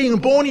human being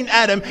born in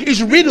Adam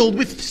is riddled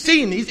with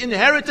sin. He's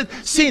inherited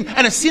sin,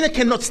 and a sinner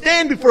cannot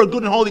stand before a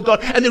good and holy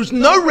God, and there is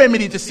no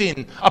remedy to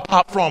sin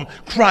apart from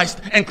Christ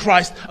and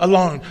Christ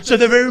alone. So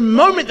the very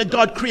moment that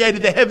God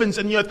created the heavens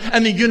and the earth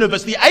and the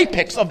universe, the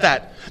apex of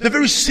that, the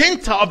very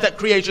center of that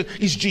creation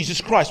is Jesus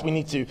Christ. We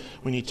need to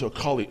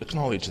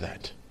acknowledge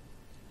that.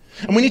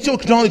 And we need to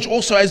acknowledge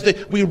also, as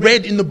we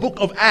read in the book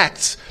of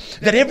Acts,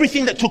 that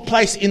everything that took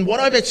place in what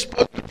I've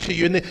spoken to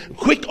you, and the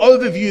quick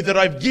overview that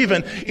I've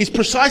given, is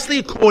precisely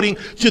according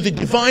to the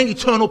divine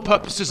eternal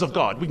purposes of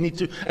God. We need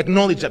to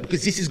acknowledge that,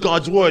 because this is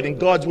God's word, and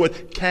God's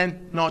word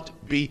cannot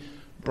be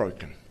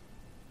broken.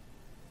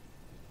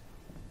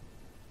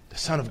 The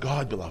Son of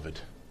God, beloved,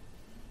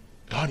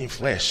 God in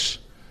flesh,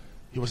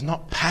 He was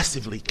not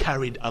passively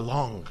carried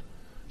along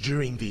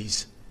during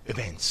these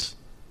events.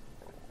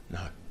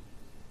 No.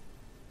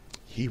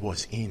 He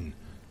was in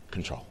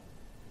control.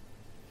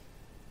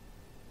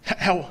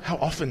 How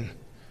often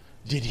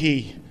did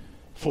He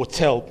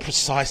foretell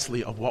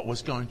precisely of what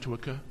was going to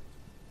occur?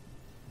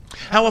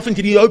 How often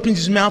did He open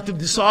His mouth to the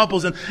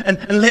disciples and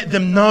let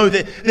them know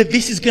that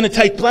this is going to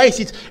take place?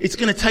 It's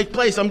going to take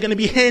place. I'm going to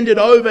be handed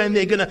over, and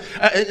they're going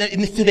to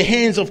into the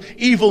hands of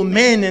evil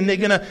men, and they're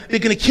going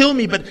to kill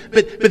me. But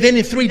then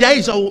in 3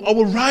 days I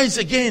will rise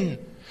again.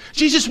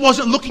 Jesus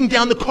wasn't looking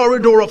down the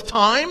corridor of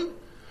time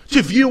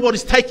to view what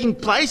is taking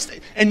place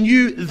and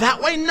knew that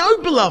way. No,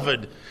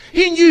 beloved.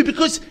 He knew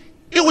because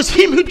it was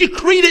Him who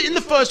decreed it in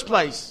the first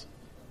place.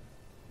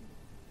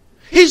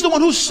 He's the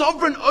one who's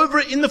sovereign over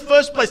it in the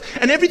first place.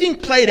 And everything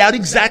played out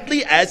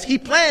exactly as He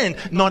planned.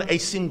 Not a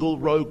single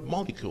rogue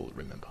molecule,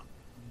 remember.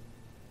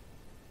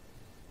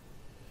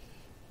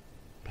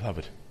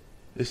 Beloved,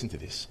 listen to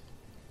this.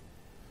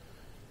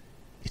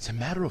 It's a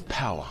matter of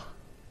power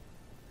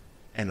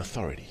and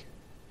authority.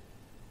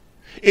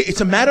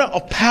 It's a matter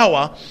of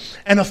power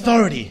and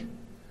authority.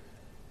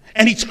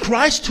 And it's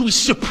Christ who is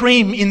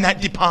supreme in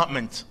that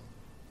department,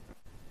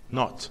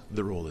 not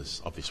the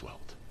rulers of this world.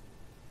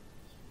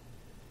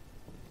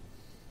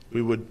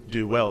 We would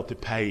do well to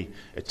pay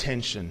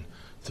attention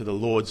to the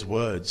Lord's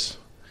words,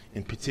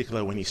 in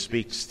particular when he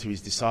speaks to his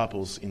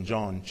disciples in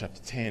John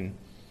chapter 10,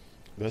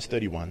 verse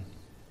 31.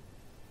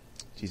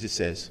 Jesus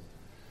says,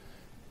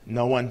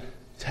 "No one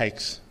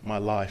takes my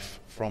life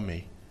from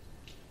me,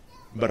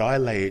 but I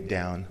lay it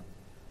down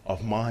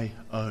of my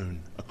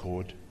own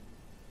accord.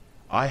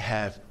 I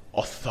have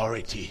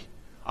authority.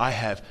 I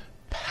have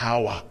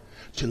power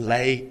to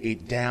lay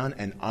it down,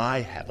 and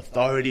I have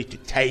authority to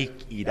take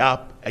it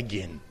up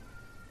again."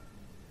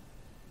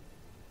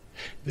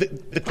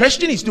 The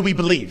question is, do we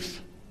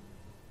believe?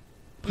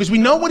 Because we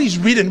know what is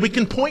written. We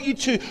can point you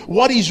to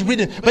what is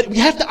written. But we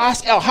have to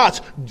ask our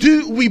hearts,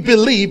 do we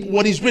believe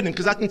what is written?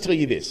 Because I can tell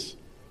you this.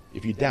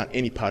 If you doubt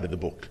any part of the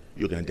book,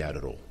 you're going to doubt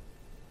it all.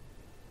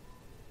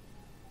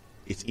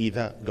 It's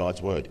either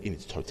God's word in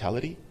its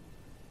totality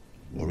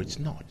or it's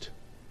not.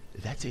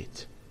 That's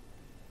it.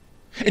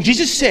 And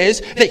Jesus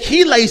says that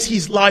he lays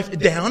his life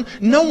down.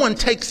 No one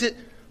takes it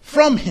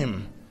from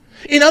him.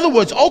 In other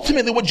words,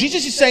 ultimately what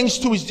Jesus is saying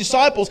to his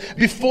disciples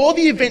before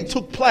the event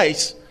took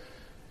place,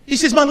 he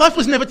says, my life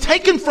was never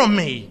taken from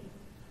me.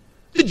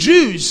 The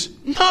Jews,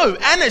 no.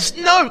 Annas,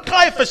 no.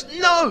 Caiaphas,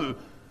 no.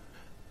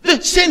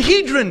 The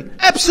Sanhedrin,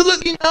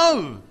 absolutely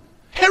no.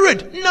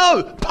 Herod,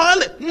 no.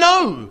 Pilate,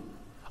 no.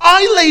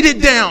 I laid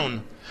it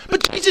down.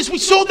 But Jesus, we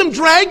saw them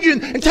drag you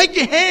and take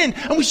your hand,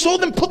 and we saw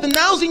them put the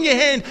nails in your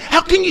hand.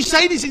 How can you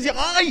say this? He said,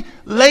 I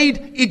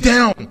laid it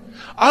down.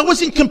 I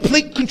was in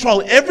complete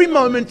control. Every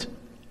moment,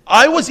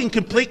 I was in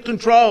complete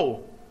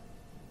control.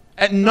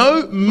 At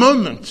no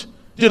moment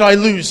did I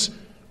lose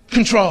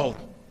control.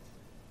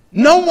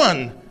 No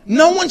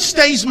one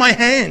stays my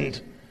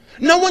hand.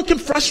 No one can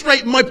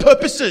frustrate my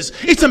purposes.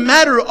 It's a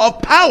matter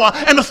of power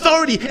and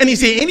authority. And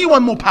is there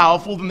anyone more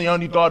powerful than the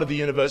only God of the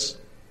universe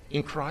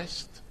in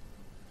Christ?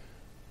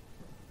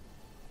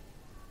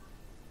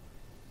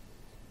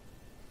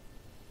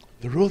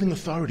 The ruling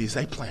authorities,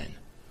 they plan.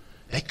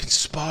 They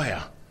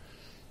conspire.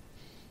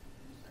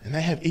 And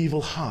they have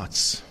evil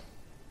hearts.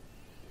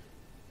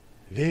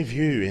 Their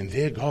view and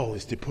their goal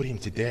is to put him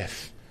to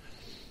death.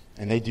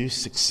 And they do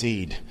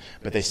succeed.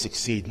 But they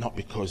succeed not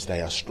because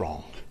they are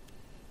strong,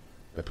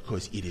 but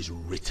because it is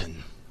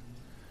written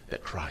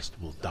that Christ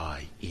will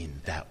die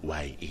in that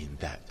way, in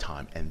that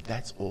time. And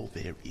that's all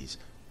there is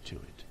to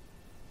it.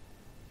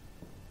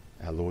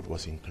 Our Lord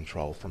was in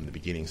control from the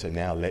beginning. So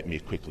now let me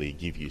quickly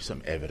give you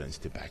some evidence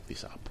to back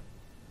this up.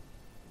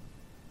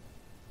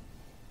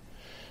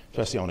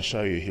 Firstly, I want to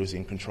show you he was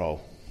in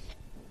control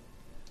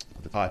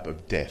of the type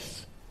of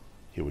death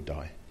he would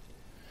die.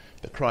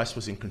 That Christ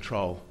was in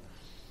control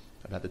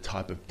about the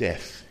type of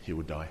death he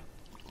would die.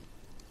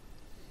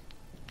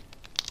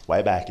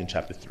 Way back in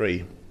chapter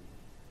 3,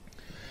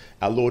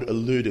 our Lord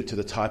alluded to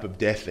the type of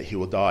death that he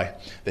will die,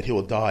 that he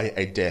will die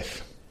a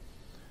death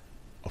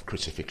of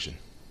crucifixion.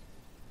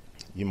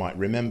 You might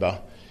remember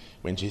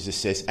when Jesus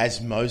says,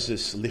 as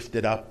Moses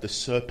lifted up the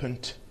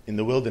serpent in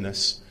the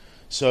wilderness,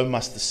 so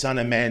must the Son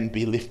of Man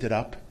be lifted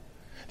up,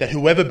 that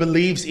whoever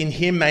believes in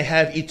him may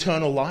have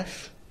eternal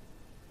life.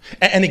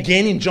 And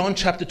again in John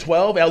chapter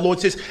 12, our Lord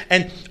says,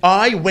 and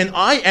I, when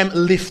I am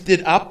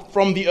lifted up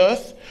from the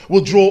earth,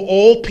 will draw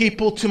all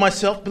people to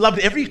myself. Beloved,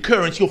 every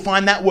occurrence you'll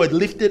find that word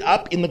lifted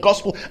up in the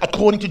gospel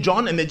according to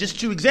John, and they're just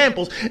two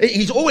examples.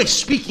 He's always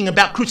speaking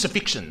about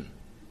crucifixion.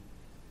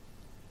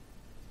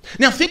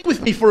 Now think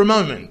with me for a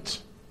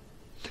moment.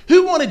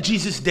 Who wanted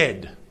Jesus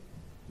dead?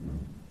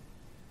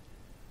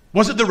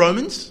 Was it the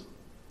Romans?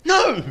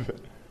 No.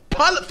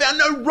 Pilate found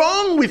no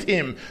wrong with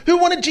him. Who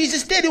wanted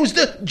Jesus dead? It was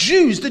the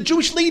Jews, the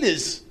Jewish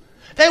leaders.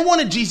 They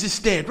wanted Jesus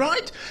dead,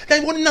 right? They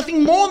wanted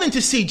nothing more than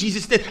to see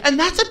Jesus dead. And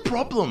that's a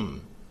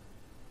problem.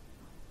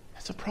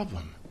 That's a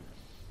problem.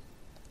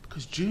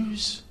 Because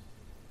Jews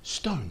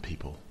stone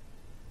people.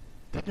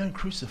 They don't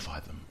crucify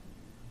them.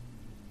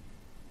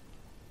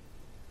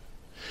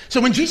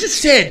 So when Jesus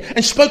said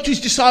and spoke to his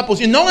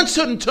disciples in no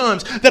uncertain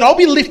terms that I'll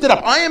be lifted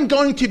up, I am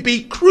going to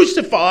be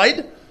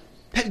crucified,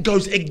 that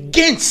goes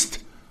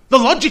against the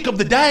logic of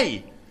the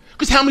day.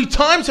 Because how many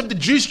times have the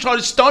Jews tried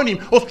to stone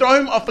him or throw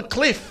him off a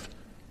cliff?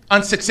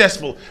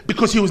 Unsuccessful.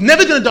 Because he was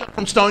never going to die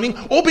from stoning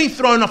or being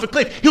thrown off a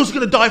cliff. He was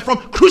going to die from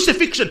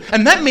crucifixion.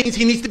 And that means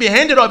he needs to be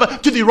handed over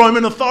to the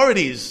Roman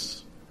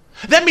authorities.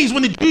 That means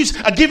when the Jews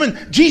are given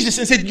Jesus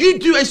and said, you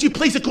do as you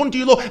please according to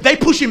your law, they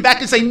push him back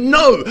and say,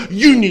 no,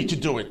 you need to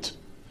do it.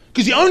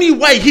 Because the only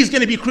way he's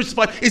going to be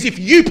crucified is if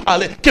you,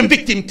 Pilate,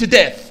 convict him to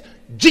death.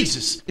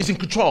 Jesus is in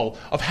control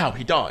of how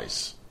he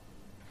dies.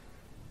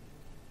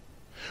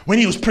 When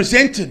he was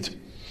presented,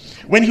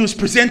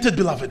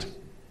 beloved,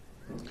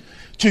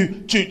 to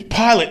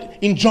Pilate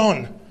in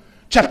John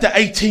chapter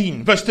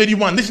 18, verse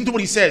 31. Listen to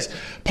what he says.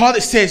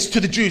 Pilate says to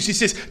the Jews, he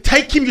says,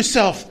 take him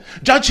yourself,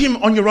 judge him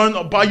on your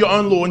own, by your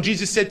own law. And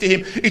Jesus said to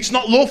him, it's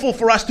not lawful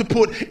for us to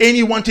put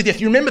anyone to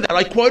death. You remember that?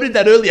 I quoted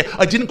that earlier.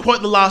 I didn't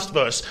quote the last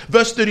verse.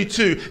 Verse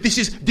 32. This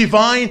is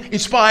divine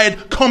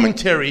inspired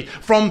commentary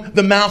from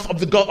the mouth of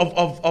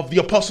the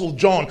Apostle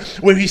John,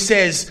 where he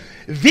says,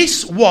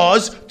 this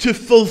was to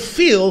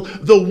fulfill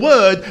the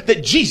word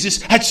that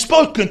Jesus had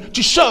spoken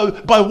to show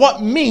by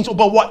what means or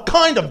by what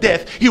kind of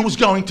death he was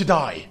going to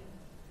die.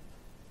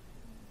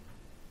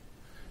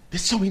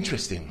 That's so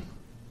interesting,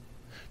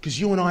 because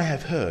you and I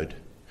have heard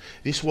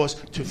this was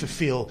to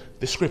fulfill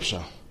the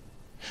scripture.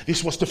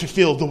 This was to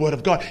fulfill the word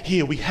of God.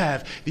 Here we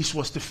have, this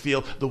was to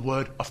fulfill the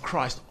word of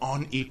Christ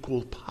on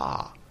equal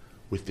par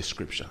with the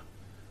scripture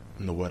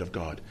and the word of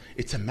God.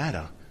 It's a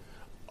matter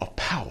of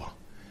power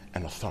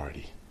and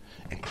authority,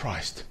 and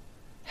Christ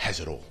has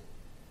it all.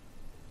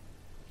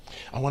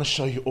 I want to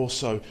show you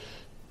also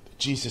that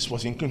Jesus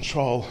was in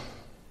control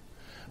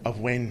of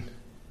when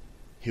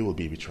he will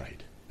be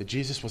betrayed. That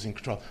Jesus was in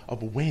control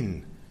of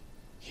when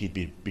he'd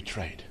be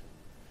betrayed.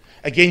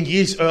 Again,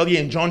 years earlier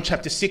in John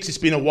chapter 6, it's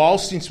been a while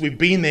since we've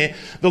been there.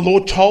 The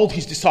Lord told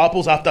his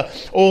disciples, after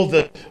all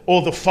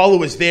the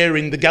followers there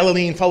in the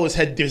Galilean followers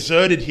had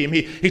deserted him,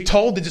 he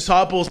told the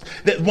disciples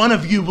that one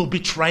of you will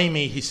betray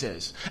me, he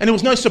says. And it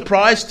was no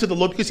surprise to the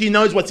Lord, because he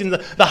knows what's in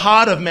the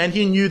heart of man.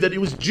 He knew that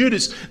it was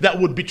Judas that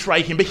would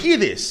betray him. But hear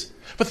this.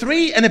 For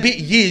 3 and a bit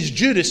years,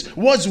 Judas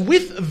was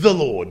with the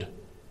Lord.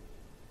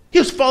 He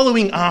was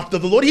following after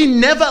the Lord. He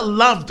never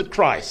loved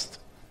Christ.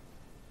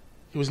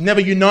 He was never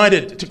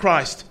united to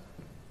Christ.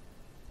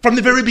 From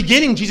the very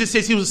beginning, Jesus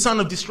says he was a son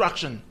of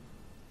destruction.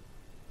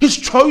 He was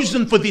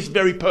chosen for this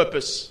very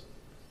purpose.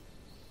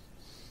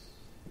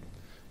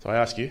 So I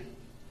ask you,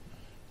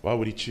 why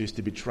would he choose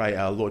to betray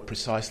our Lord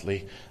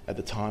precisely at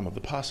the time of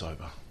the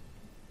Passover?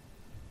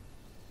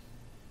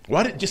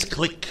 Why did it just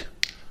click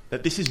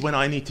that this is when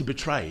I need to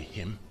betray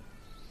him?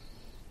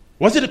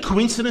 Was it a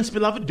coincidence,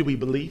 beloved? Do we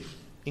believe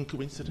in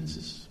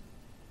coincidences?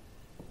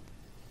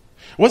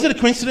 Was it a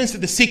coincidence that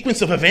the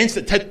sequence of events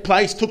that took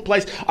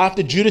place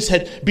after Judas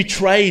had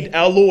betrayed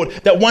our Lord,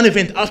 that one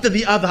event after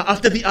the other,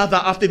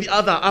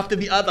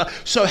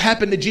 so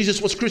happened that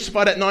Jesus was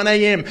crucified at 9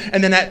 a.m.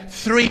 and then at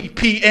 3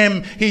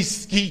 p.m.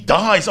 he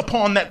dies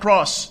upon that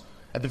cross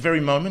at the very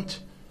moment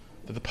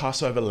that the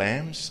Passover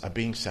lambs are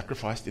being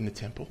sacrificed in the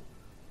temple?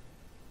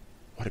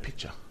 What a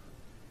picture.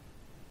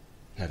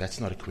 No,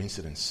 that's not a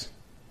coincidence.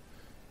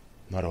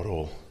 Not at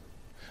all.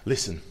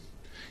 Listen,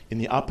 in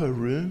the upper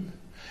room,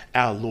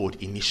 our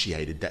Lord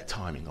initiated that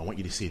timing. I want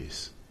you to see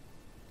this.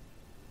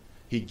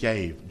 He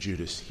gave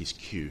Judas his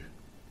cue.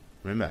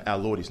 Remember, our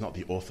Lord is not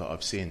the author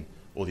of sin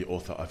or the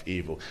author of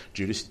evil.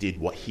 Judas did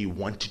what he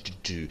wanted to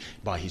do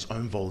by his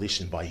own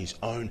volition, by his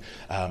own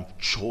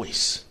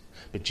choice.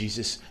 But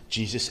Jesus,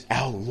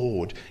 our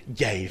Lord,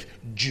 gave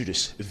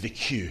Judas the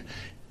cue.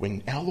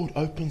 When our Lord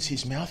opens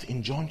his mouth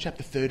in John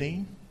chapter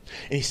 13,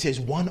 and he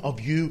says, one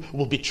of you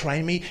will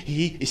betray me,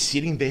 he is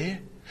sitting there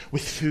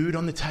with food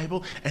on the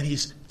table and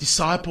his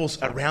disciples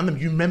around them.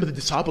 You remember the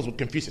disciples were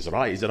confused. Is it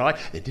I? Is it I?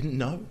 They didn't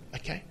know.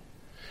 Okay.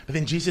 But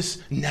then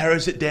Jesus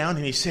narrows it down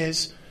and he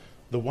says,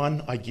 the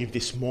one I give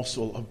this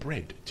morsel of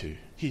bread to,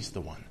 he's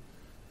the one.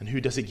 And who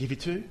does he give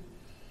it to?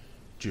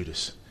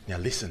 Judas. Now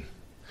listen,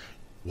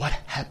 what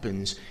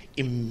happens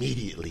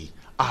immediately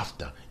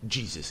after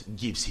Jesus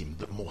gives him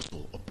the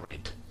morsel of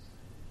bread?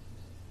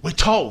 We're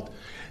told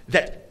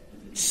that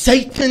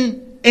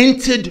Satan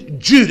entered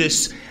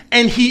Judas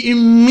and he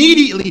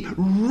immediately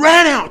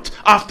ran out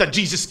after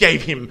Jesus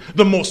gave him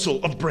the morsel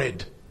of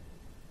bread.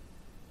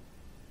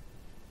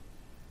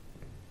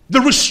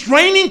 The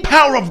restraining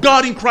power of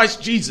God in Christ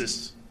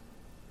Jesus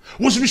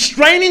was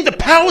restraining the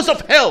powers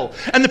of hell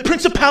and the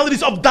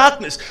principalities of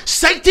darkness.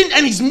 Satan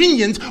and his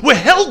minions were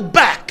held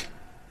back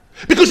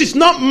because it's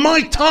not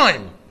my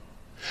time.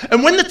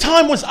 And when the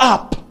time was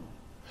up,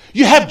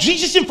 you have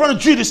Jesus in front of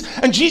Judas,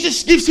 and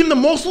Jesus gives him the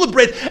morsel of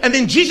bread, and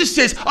then Jesus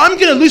says, I'm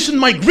going to loosen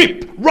my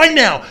grip right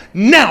now.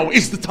 Now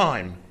is the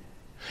time.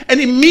 And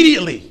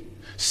immediately,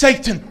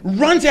 Satan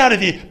runs out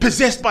of there,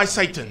 possessed by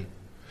Satan.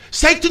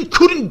 Satan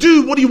couldn't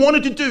do what he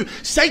wanted to do.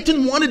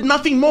 Satan wanted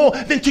nothing more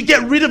than to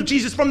get rid of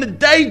Jesus. From the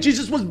day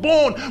Jesus was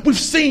born, we've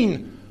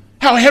seen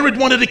how Herod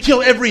wanted to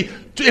kill every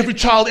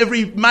child,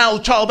 every male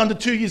child under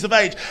 2 years of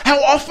age.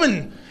 How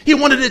often he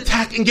wanted to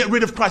attack and get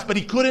rid of Christ, but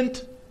he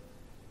couldn't.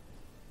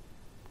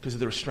 Because of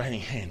the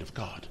restraining hand of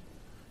God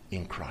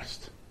in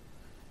Christ.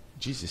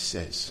 Jesus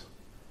says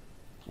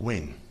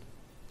when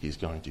he is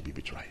going to be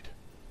betrayed.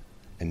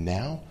 And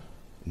now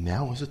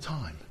is the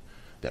time.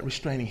 That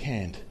restraining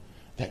hand,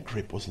 that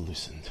grip was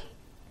loosened.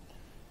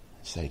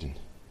 Satan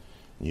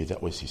knew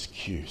that was his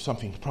cue.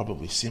 Something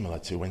probably similar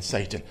to when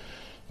Satan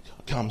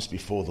comes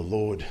before the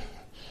Lord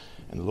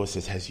and the Lord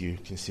says, has you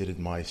considered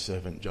my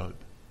servant Job?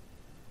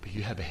 But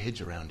you have a hedge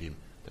around him.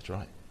 That's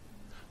right.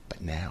 But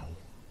now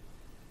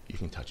you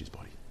can touch his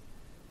body.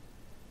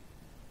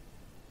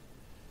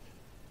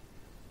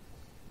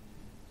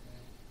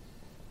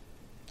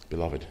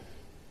 Beloved,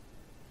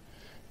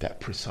 that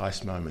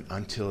precise moment.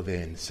 Until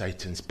then,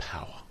 Satan's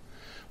power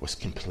was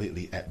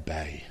completely at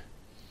bay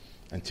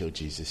until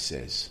Jesus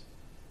says,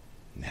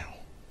 now.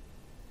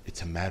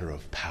 It's a matter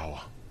of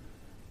power.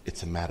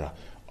 It's a matter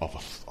of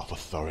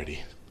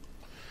authority.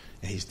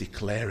 And he's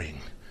declaring,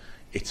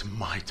 it's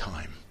my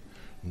time,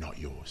 not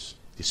yours.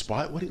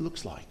 Despite what it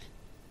looks like,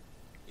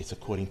 it's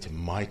according to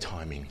my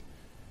timing,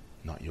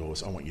 not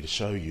yours. I want you to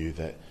show you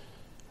that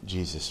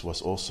Jesus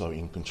was also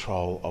in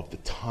control of the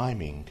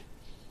timing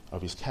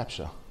of his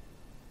capture.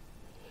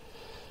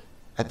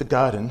 At the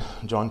garden,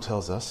 John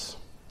tells us,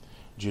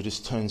 Judas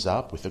turns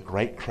up with a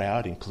great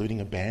crowd,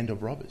 including a band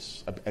of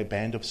robbers, a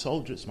band of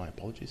soldiers, my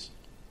apologies.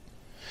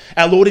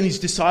 Our Lord and his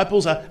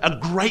disciples are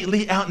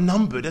greatly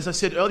outnumbered. As I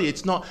said earlier,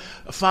 it's not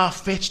a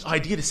far-fetched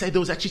idea to say there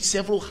was actually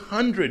several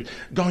hundred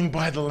going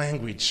by the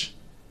language.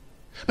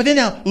 But then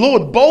our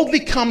Lord boldly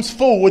comes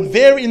forward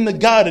there in the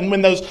garden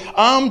when those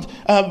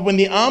when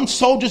the armed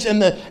soldiers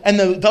and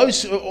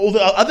all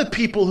the other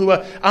people who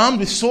are armed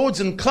with swords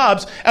and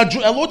clubs,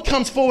 our Lord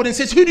comes forward and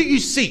says, "Who do you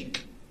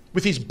seek?"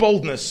 with his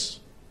boldness.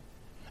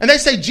 And they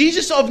say,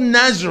 "Jesus of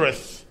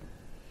Nazareth."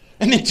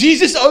 And then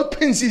Jesus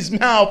opens his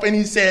mouth and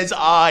he says,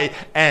 "I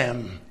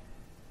am."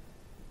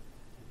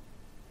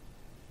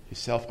 He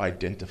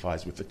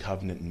self-identifies with the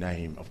covenant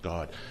name of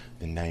God,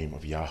 the name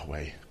of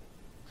Yahweh.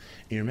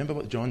 You remember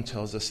what John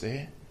tells us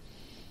there?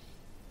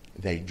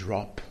 They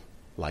drop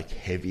like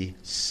heavy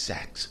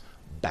sacks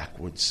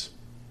backwards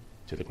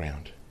to the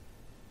ground.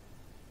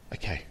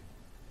 Okay,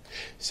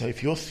 so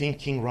if you're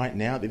thinking right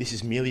now that this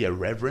is merely a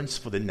reverence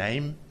for the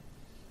name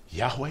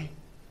Yahweh,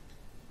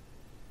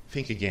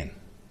 think again.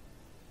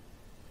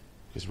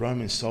 Because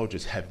Roman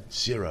soldiers have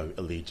zero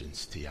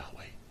allegiance to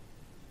Yahweh.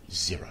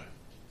 Zero.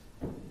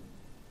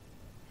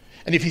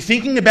 And if you're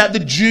thinking about the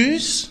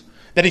Jews,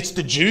 that it's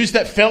the Jews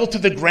that fell to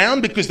the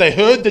ground because they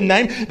heard the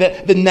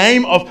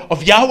name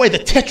of Yahweh, the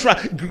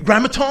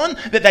tetragrammaton,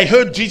 that they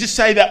heard Jesus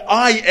say that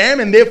I am,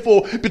 and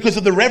therefore, because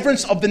of the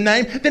reverence of the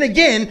name, then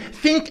again,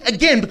 think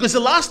again, because the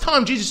last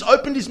time Jesus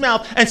opened his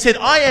mouth and said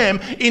I am,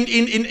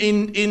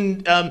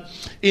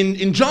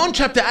 in John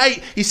chapter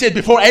 8, he said,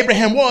 before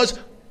Abraham was,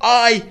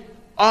 I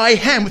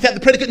am, without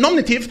the predicate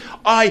nominative,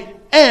 I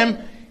am.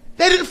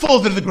 They didn't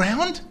fall to the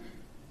ground.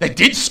 They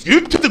did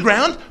scoop to the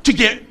ground to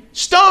get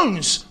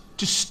stones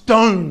to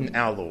stone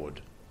our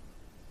Lord.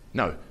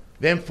 No,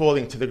 them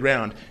falling to the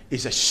ground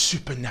is a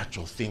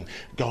supernatural thing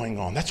going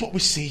on. That's what we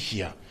see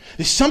here.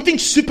 There's something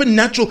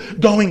supernatural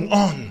going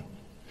on.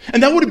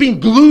 And they would have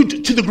been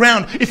glued to the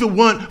ground if it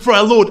weren't for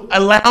our Lord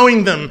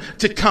allowing them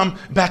to come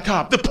back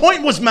up. The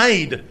point was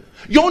made.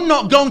 You're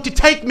not going to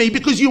take me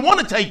because you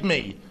want to take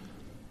me.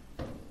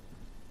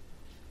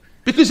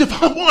 Because if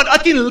I want, I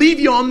can leave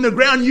you on the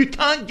ground. You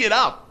can't get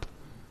up.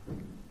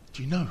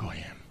 Do you know who I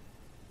am?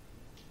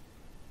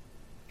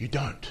 You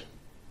don't.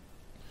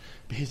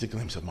 But here's a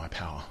glimpse of my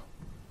power.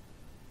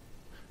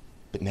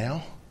 But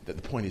now that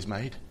the point is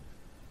made,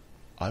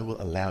 I will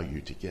allow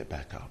you to get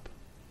back up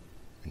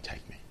and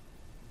take me.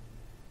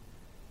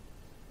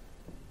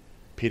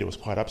 Peter was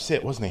quite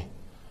upset, wasn't he?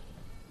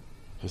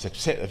 He was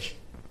upset of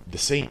the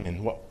scene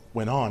and what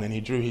went on, and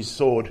he drew his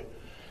sword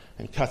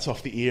and cuts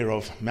off the ear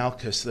of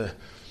Malchus, the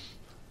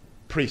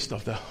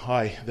servant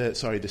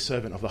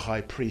of the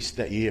high priest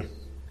that year.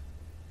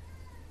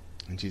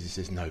 And Jesus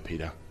says, "No,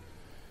 Peter.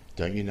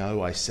 Don't you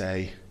know I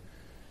say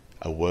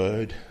a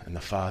word and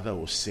the Father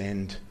will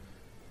send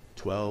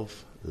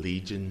 12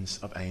 legions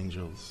of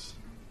angels?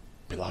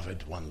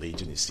 Beloved, 1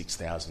 legion is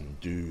 6,000.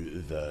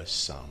 Do the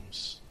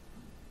sums."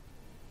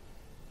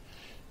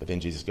 But then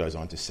Jesus goes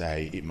on to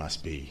say it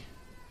must be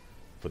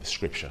for the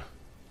scripture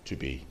to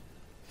be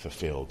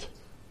fulfilled.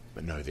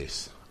 But know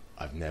this,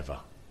 I've never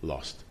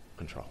lost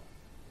control.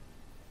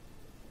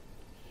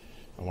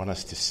 I want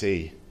us to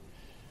see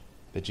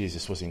that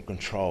Jesus was in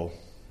control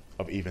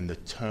of even the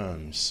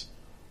terms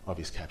of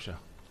his capture.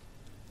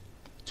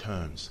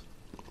 Terms.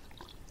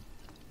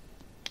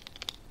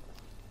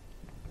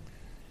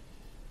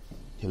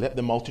 He let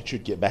the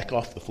multitude get back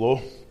off the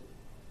floor.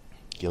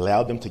 He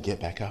allowed them to get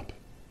back up.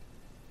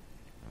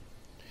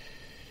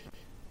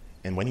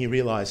 And when he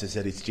realizes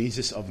that it's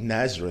Jesus of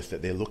Nazareth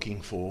that they're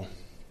looking for,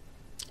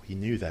 he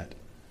knew that.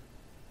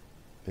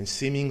 Then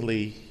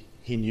seemingly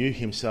he knew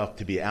himself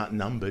to be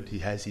outnumbered. He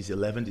has his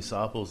 11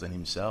 disciples and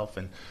himself,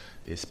 and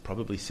there's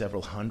probably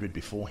several hundred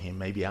before him,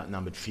 maybe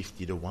outnumbered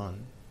 50 to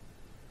 1.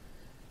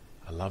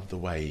 I love the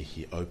way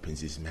he opens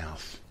his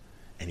mouth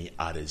and he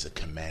utters a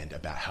command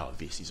about how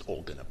this is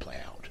all going to play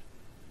out.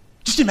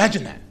 Just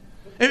imagine that.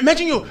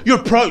 Imagine your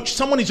approach.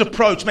 Someone is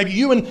approached, maybe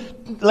you and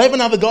 11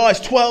 other guys,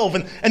 12,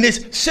 and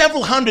there's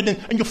several hundred,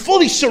 and you're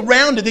fully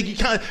surrounded.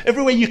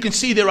 Everywhere you can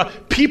see there are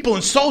people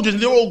and soldiers,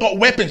 and they've all got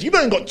weapons. You've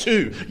only got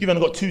 2. You've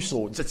only got 2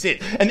 swords. That's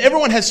it. And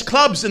everyone has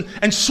clubs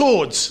and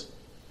swords.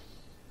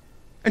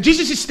 And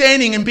Jesus is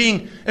standing and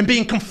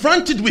being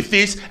confronted with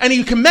this, and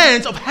he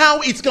commands of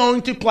how it's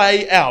going to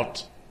play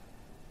out.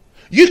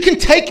 You can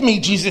take me,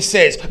 Jesus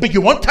says, but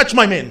you won't touch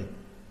my men.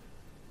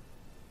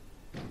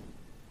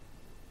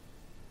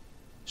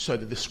 So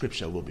that the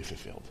scripture will be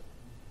fulfilled.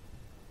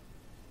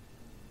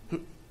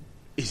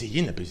 is he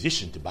in a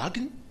position to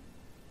bargain?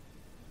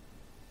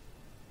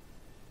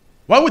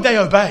 Why would they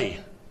obey?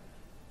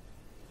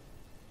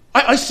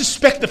 I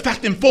suspect the fact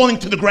of them falling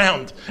to the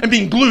ground and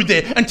being glued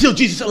there until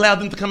Jesus allowed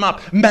them to come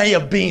up may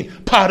have been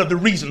part of the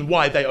reason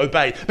why they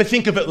obeyed. But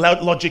think of it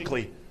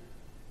logically.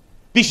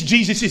 This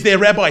Jesus is their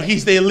rabbi.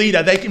 He's their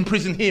leader. They can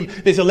imprison him.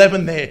 There's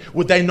 11 there.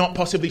 Would they not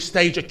possibly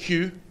stage a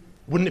queue?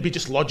 Wouldn't it be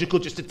just logical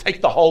just to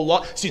take the whole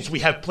lot since we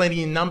have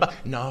plenty in number?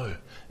 No,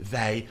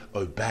 they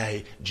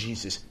obey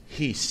Jesus.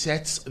 He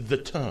sets the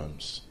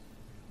terms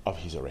of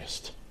his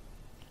arrest.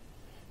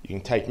 You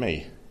can take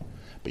me,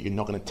 but you're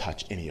not going to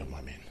touch any of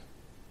my men.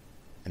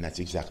 And that's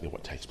exactly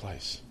what takes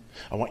place.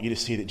 I want you to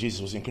see that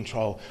Jesus was in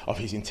control of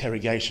his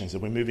interrogations.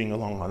 And we're moving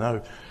along. I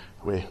know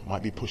we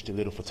might be pushed a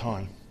little for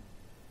time.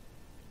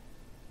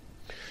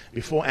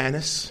 Before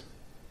Annas,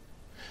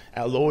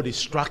 our Lord is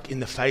struck in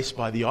the face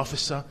by the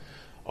officer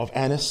of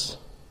Annas.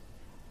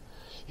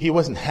 He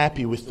wasn't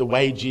happy with the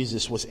way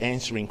Jesus was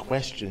answering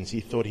questions.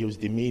 He thought he was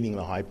demeaning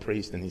the high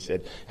priest, and he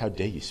said, "How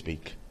dare you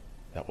speak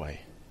that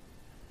way?"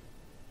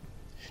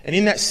 And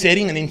in that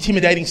setting, an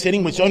intimidating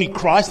setting, which only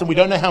Christ, and we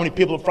don't know how many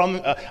people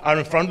are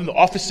in front of the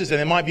officers, and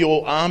they might be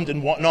all armed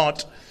and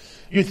whatnot,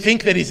 you'd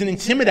think that it's an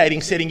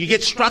intimidating setting. You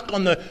get struck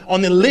on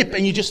the lip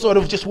and you just sort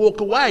of just walk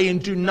away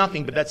and do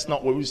nothing. But that's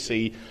not what we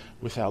see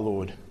with our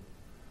Lord.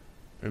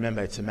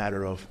 Remember, it's a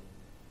matter of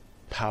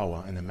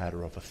power and a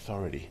matter of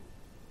authority.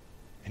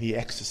 And he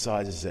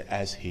exercises it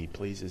as he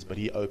pleases, but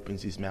he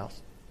opens his mouth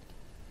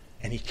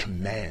and he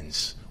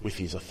commands with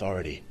his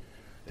authority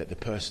that the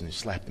person who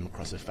slapped him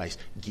across the face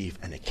give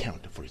an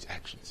account for his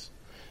actions.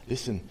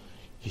 Listen,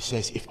 he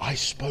says, if I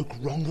spoke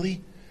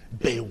wrongly,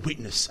 bear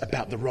witness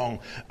about the wrong.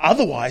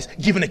 Otherwise,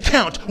 give an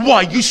account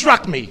why you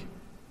struck me.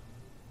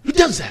 Who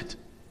does that?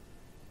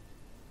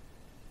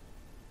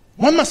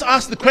 One must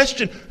ask the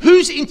question,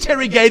 who's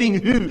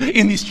interrogating who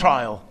in this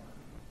trial?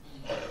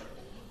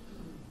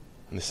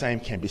 And the same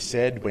can be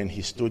said when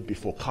he stood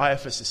before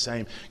Caiaphas. The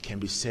same can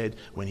be said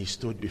when he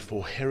stood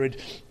before Herod.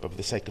 But for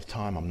the sake of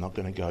time, I'm not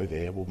going to go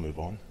there. We'll move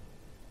on.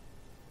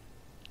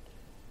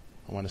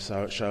 I want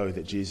to show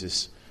that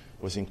Jesus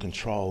was in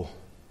control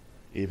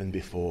even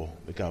before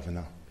the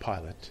governor,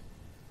 Pilate.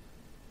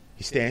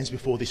 He stands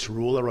before this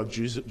ruler of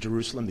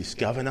Jerusalem, this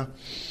governor,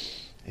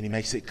 and he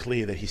makes it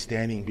clear that he's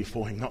standing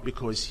before him not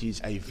because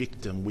he's a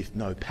victim with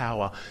no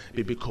power,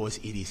 but because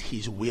it is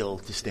his will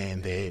to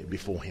stand there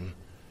before him.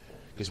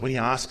 Because when he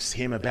asks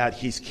him about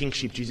his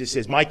kingship, Jesus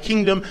says, my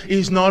kingdom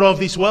is not of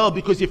this world,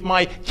 because if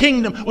my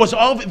kingdom was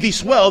of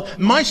this world,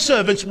 my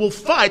servants will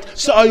fight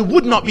so I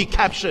would not be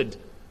captured.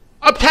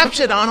 I'm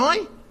captured, aren't I?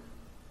 It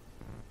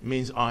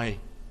means my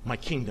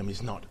kingdom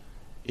is not,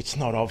 it's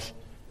not of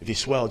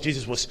this world.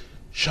 Jesus was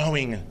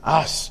showing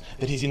us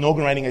that he's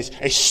inaugurating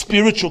a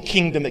spiritual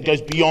kingdom that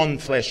goes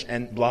beyond flesh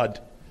and blood.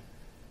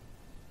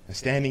 And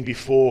standing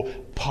before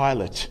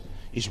Pilate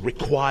is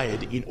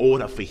required in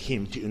order for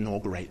him to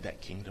inaugurate that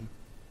kingdom.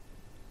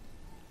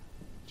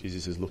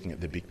 Jesus is looking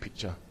at the big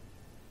picture.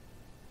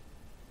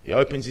 He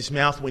opens his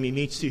mouth when he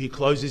needs to. He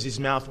closes his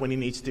mouth when he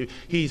needs to.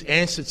 He's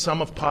answered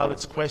some of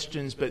Pilate's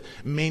questions, but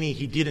many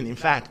he didn't. In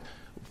fact,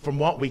 from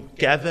what we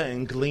gather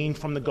and glean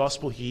from the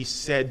gospel, he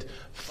said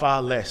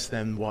far less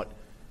than what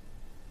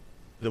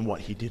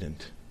he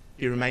didn't.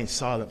 He remained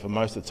silent for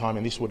most of the time,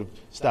 and this would have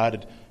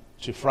started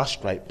to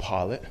frustrate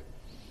Pilate.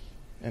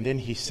 And then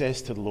he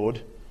says to the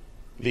Lord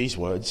these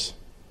words,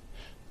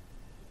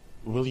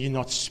 will you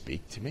not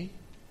speak to me?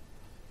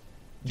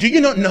 Do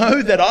you not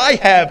know that I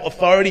have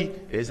authority?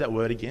 There's that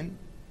word again.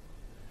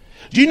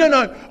 Do you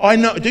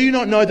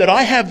not know that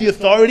I have the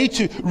authority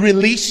to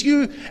release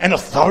you and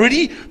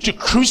authority to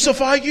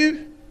crucify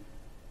you?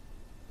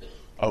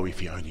 Oh, if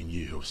he only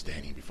knew who was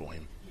standing before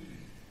him.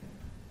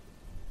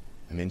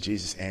 And then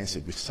Jesus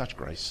answered with such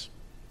grace,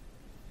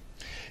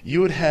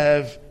 you would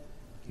have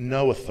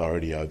no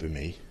authority over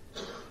me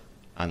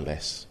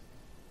unless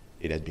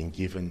it had been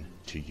given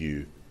to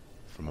you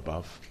from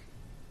above.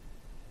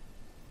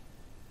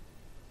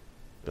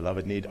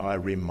 Beloved, need I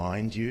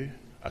remind you,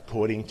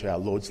 according to our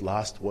Lord's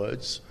last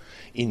words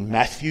in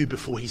Matthew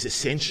before his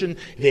ascension,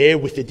 there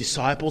with the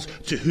disciples,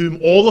 to whom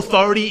all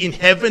authority in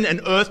heaven and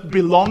earth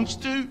belongs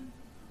to?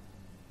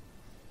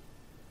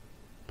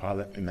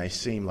 Pilate, it may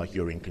seem like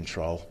you're in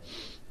control,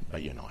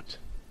 but you're not.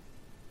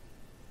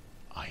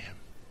 I am.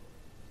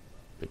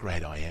 The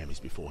great I am is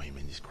before him,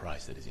 and it's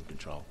Christ that is in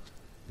control.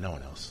 No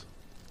one else.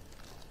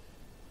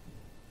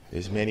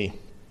 There's many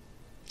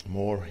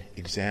more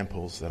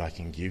examples that I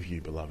can give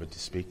you, beloved, to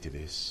speak to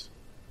this.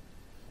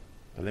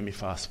 But let me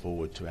fast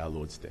forward to our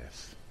Lord's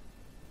death.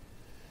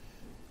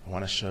 I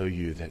want to show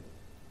you that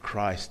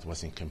Christ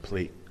was in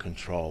complete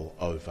control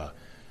over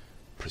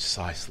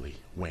precisely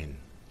when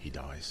he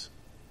dies.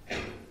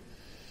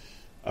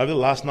 Over the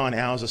last 9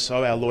 hours or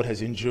so, our Lord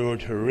has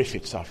endured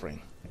horrific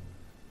suffering.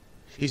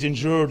 He's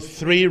endured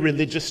 3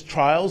 religious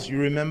trials, you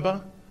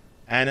remember?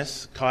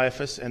 Annas,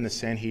 Caiaphas, and the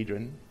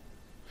Sanhedrin.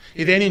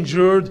 He then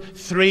endured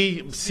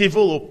 3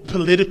 civil or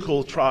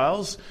political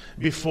trials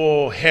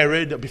before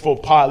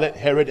Pilate,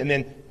 Herod, and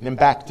then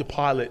back to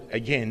Pilate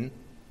again.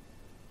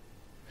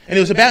 And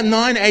it was about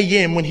 9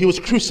 a.m. when he was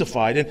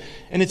crucified.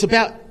 And it's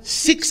about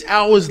 6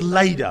 hours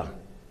later,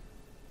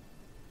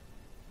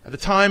 at the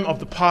time of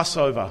the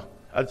Passover,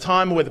 at the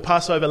time where the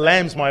Passover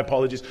lambs, my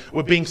apologies,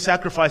 were being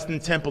sacrificed in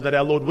the temple, that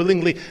our Lord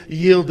willingly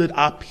yielded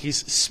up his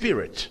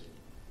spirit.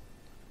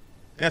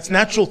 Now, it's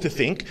natural to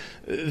think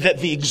that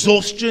the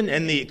exhaustion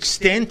and the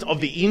extent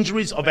of the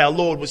injuries of our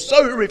Lord was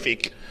so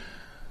horrific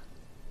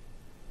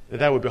that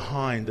they were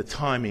behind the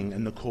timing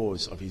and the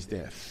cause of his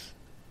death.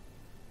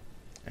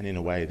 And in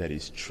a way that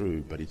is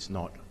true, but it's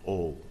not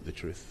all the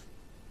truth.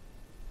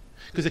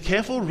 Because a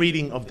careful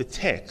reading of the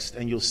text,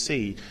 and you'll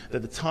see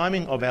that the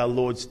timing of our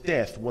Lord's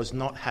death was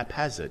not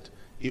haphazard.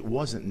 It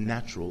wasn't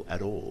natural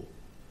at all.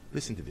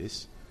 Listen to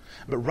this.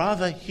 But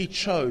rather, he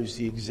chose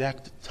the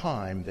exact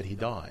time that he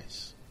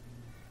dies.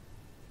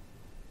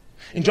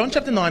 In John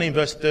chapter 19,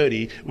 verse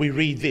 30, we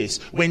read this.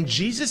 When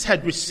Jesus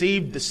had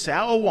received the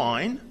sour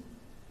wine,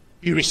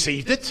 he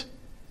received it.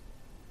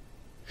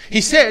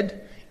 He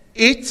said,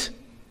 "It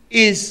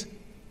is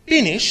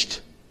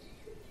finished."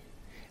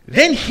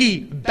 Then he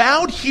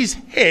bowed his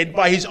head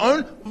by his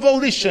own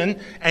volition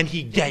and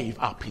he gave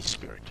up his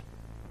spirit.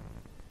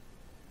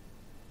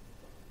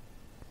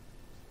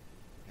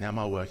 Now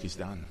my work is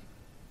done.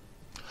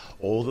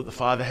 All that the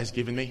Father has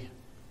given me,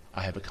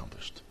 I have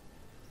accomplished.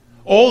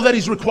 All that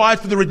is required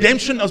for the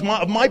redemption of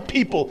my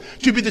people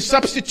to be the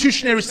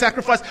substitutionary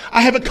sacrifice,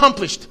 I have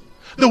accomplished.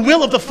 The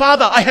will of the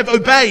Father I have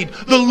obeyed.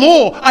 The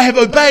law I have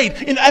obeyed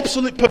in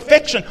absolute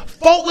perfection.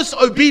 Faultless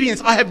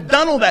obedience, I have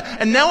done all that.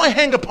 And now I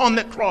hang upon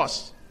that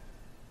cross.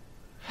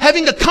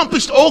 Having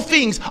accomplished all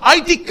things, I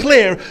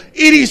declare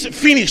it is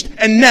finished.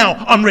 And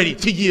now I'm ready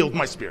to yield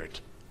my spirit.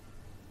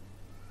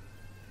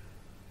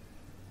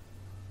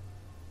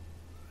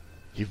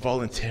 He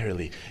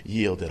voluntarily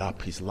yielded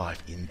up his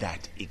life in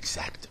that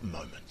exact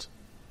moment.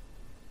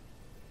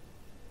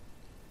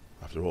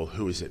 After all,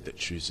 who is it that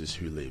chooses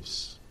who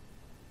lives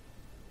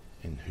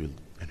and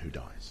who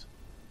dies?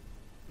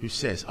 Who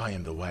says, "I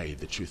am the way,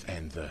 the truth,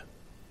 and the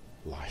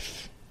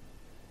life"?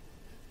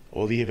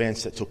 All the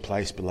events that took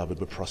place, beloved,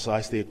 were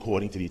precisely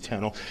according to the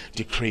eternal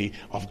decree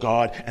of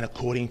God and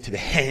according to the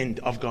hand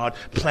of God.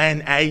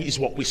 Plan A is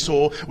what we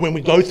saw. When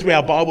we go through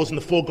our Bibles and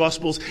the four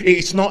Gospels,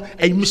 it's not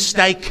a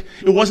mistake.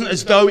 It wasn't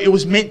as though it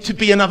was meant to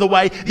be another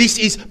way. This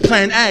is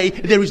plan A.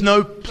 There is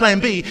no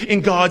plan B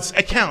in God's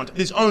account.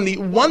 There's only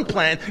one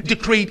plan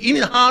decreed in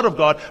the heart of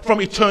God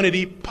from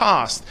eternity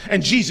past.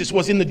 And Jesus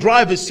was in the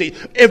driver's seat,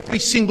 every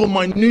single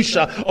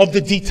minutia of the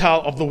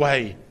detail of the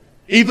way.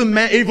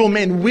 Evil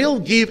men will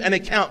give an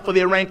account for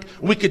their rank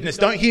wickedness.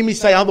 Don't hear me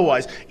say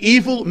otherwise.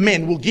 Evil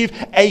men will give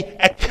an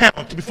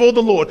account before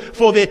the Lord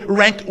for their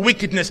rank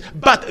wickedness,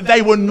 but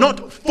they were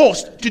not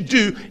forced to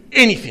do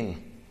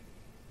anything.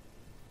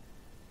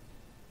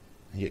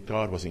 And yet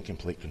God was in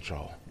complete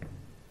control.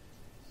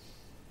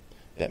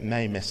 That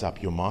may mess up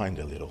your mind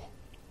a little,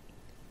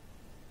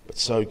 but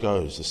so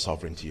goes the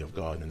sovereignty of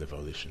God and the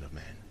volition of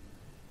man.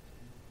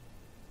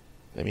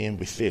 Let me end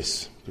with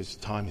this, because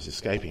time is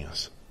escaping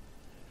us.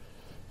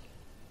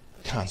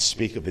 Can't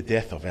speak of the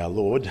death of our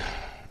Lord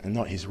and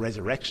not his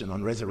resurrection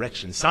on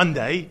Resurrection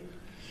Sunday.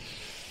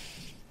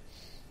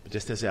 But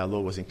just as our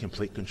Lord was in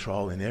complete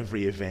control in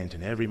every event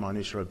and every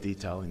minutiae of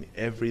detail, in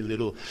every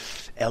little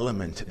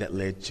element that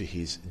led to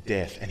his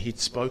death, and he'd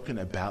spoken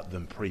about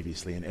them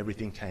previously, and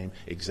everything came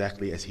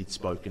exactly as he'd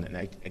spoken,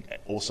 and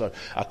also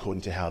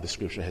according to how the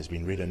scripture has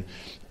been written,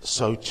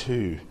 so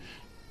too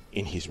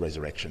in his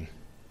resurrection.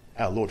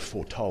 Our Lord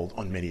foretold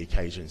on many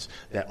occasions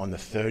that on the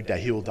third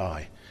day he will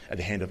die at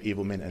the hand of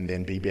evil men and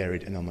then be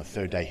buried, and on the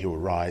third day he will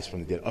rise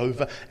from the dead.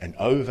 Over and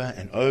over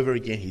and over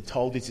again he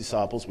told his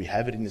disciples, we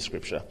have it in the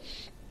scripture.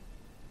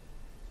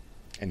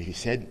 And if he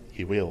said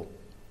he will,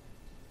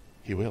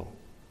 he will.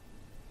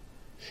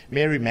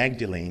 Mary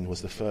Magdalene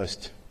was the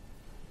first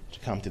to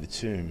come to the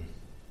tomb,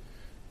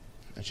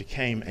 and she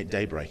came at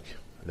daybreak,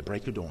 at the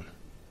break of dawn.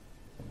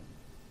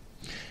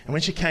 And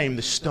when she came,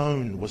 the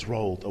stone was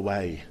rolled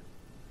away.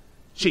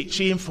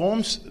 She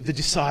informs the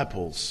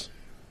disciples,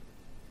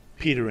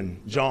 Peter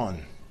and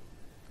John,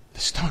 the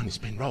stone has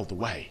been rolled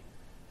away.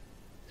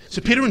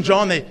 So Peter and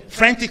John, they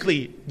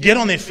frantically get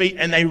on their feet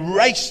and they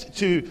race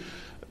to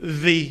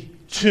the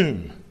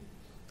tomb.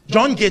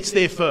 John gets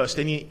there first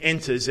and he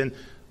enters, and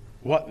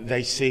what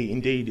they see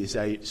indeed is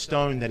a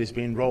stone that has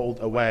been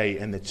rolled away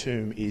and the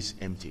tomb is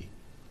empty.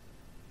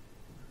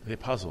 They're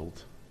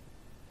puzzled.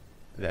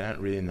 They don't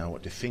really know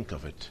what to think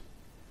of it.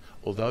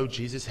 Although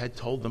Jesus had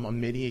told them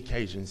on many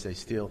occasions, they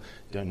still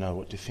don't know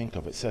what to think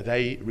of it. So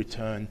they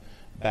return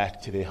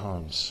back to their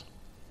homes.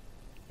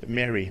 But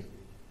Mary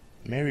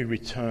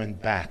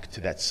returned back to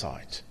that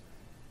site.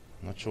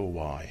 I'm not sure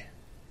why,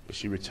 but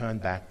she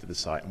returned back to the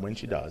site. And when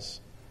she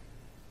does,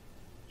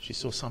 she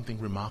saw something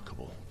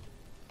remarkable.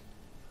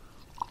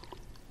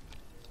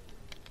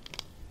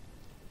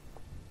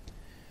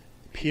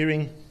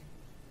 Peering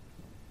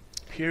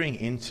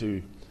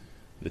into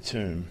the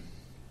tomb,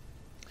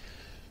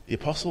 the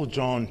Apostle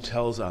John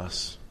tells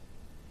us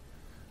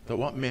that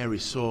what Mary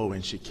saw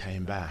when she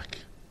came back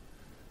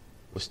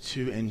was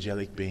two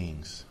angelic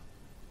beings.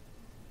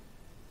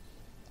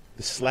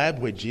 the slab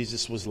where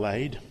Jesus was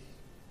laid,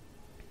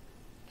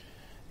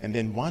 and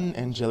then one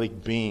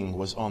angelic being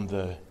was on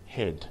the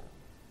head,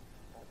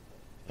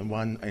 and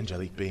one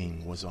angelic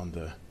being was on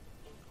the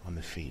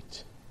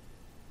feet.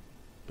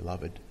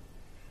 Beloved,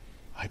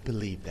 I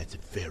believe that's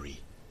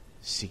very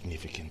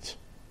significant.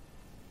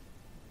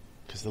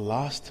 Because the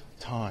last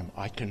time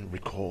I can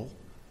recall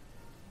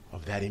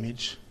of that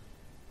image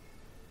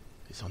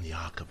is on the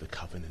Ark of the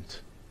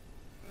Covenant.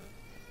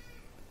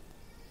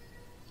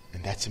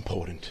 And that's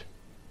important.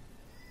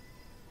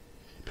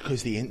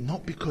 Because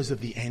not because of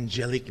the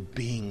angelic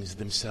beings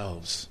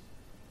themselves.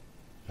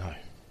 No.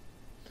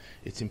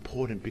 It's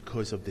important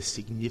because of the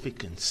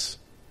significance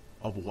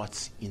of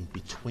what's in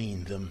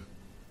between them.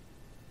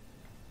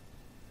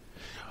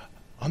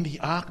 On the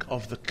Ark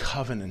of the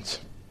Covenant,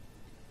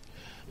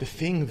 the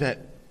thing that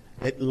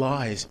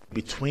lies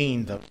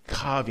between the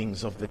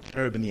carvings of the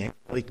cherub and the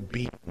angelic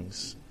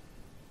beings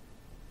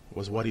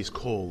was what is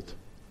called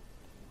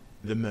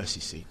the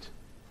mercy seat.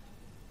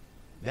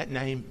 That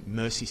name,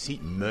 mercy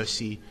seat,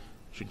 mercy,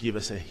 should give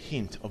us a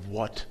hint of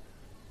what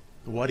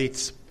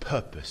it's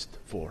purposed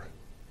for.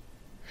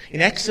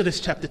 In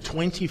Exodus chapter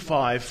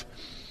 25,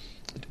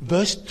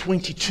 verse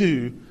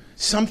 22,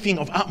 something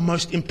of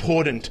utmost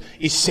importance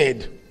is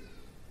said.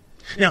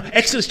 Now,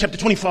 Exodus chapter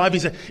 25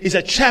 is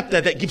a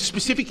chapter that gives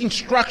specific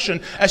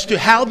instruction as to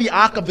how the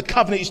Ark of the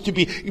Covenant is to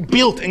be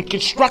built and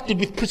constructed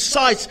with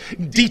precise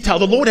detail.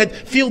 The Lord had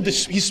filled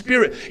His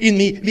Spirit in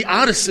the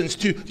artisans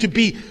to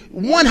be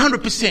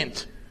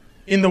 100%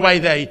 in the way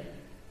they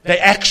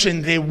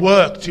action their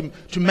work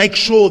to make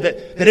sure that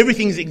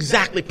everything is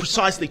exactly,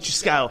 precisely to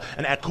scale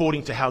and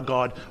according to how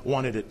God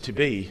wanted it to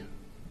be.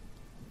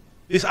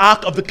 This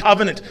Ark of the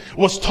Covenant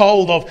was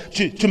told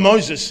to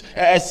Moses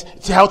as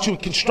to how to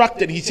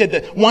construct it. He said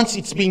that once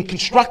it's been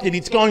constructed,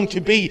 it's going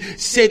to be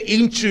set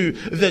into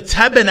the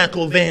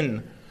tabernacle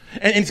then.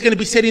 And it's going to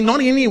be set in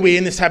not anywhere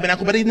in this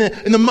tabernacle, but in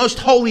the most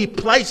holy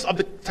place of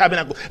the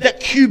tabernacle.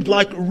 That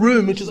cube-like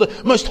room, which is the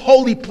most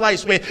holy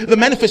place where the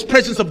manifest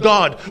presence of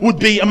God would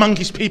be among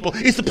His people.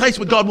 It's the place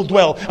where God will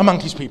dwell among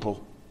His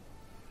people.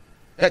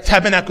 That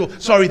tabernacle,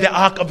 the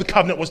Ark of the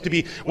Covenant was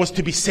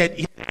to be set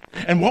in.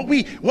 And what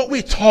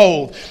we're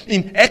told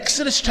in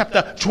Exodus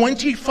chapter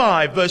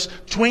 25, verse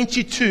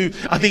 22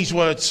 are these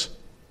words.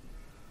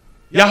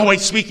 Yahweh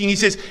speaking, He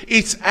says,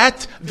 it's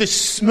at the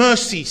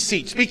mercy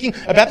seat. Speaking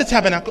about the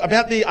tabernacle,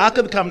 about the Ark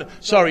of the Covenant.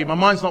 Sorry, my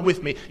mind's not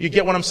with me. You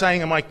get what I'm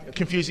saying? Am I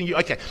confusing you?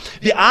 Okay.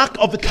 The Ark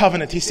of the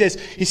Covenant, he says,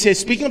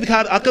 speaking of the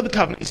Ark of the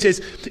Covenant, he says,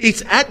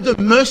 it's at the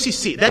mercy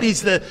seat. That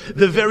is the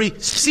very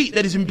seat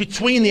that is in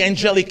between the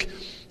angelic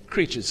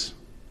creatures.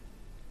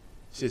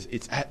 He says,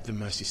 it's at the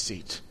mercy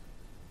seat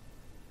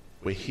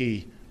where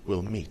He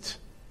will meet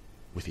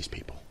with His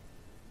people.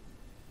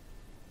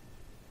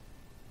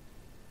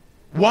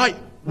 Why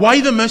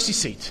the mercy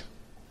seat?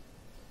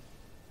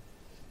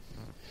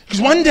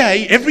 Because one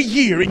day, every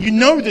year, and you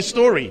know the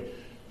story,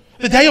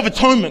 the Day of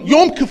Atonement,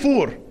 Yom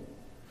Kippur,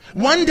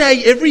 one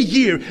day every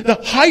year, the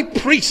high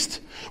priest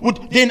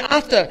would then,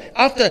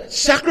 after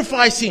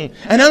sacrificing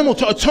an animal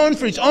to atone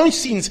for his own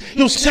sins,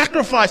 he'll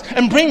sacrifice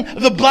and bring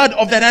the blood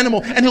of that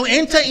animal, and he'll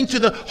enter into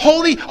the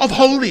Holy of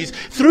Holies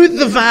through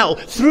the veil,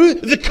 through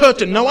the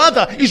curtain. No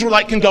other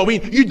Israelite can go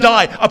in. You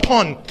die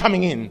upon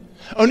coming in.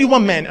 Only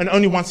one man, and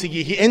only once a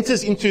year, he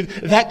enters into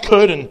that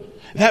curtain,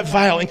 that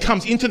veil, and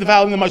comes into the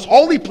veil in the most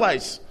holy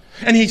place.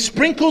 And he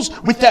sprinkles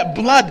with that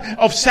blood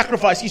of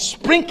sacrifice. He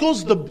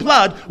sprinkles the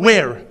blood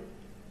where?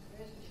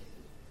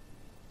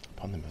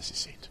 Upon the mercy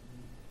seat.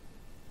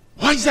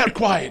 Why is that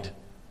required?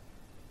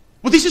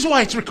 Well, this is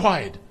why it's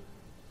required.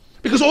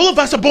 Because all of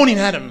us are born in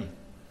Adam.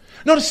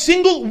 Not a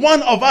single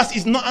one of us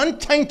is not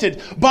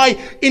untainted by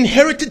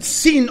inherited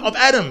sin of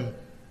Adam.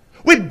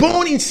 We're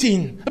born in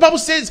sin. The Bible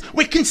says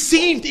we're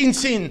conceived in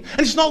sin.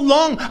 And it's not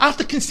long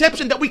after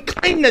conception that we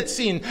claim that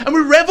sin. And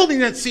we revel in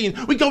that sin.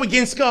 We go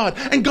against God.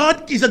 And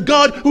God is a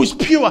God who is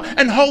pure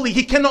and holy.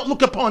 He cannot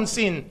look upon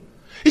sin.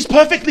 He's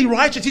perfectly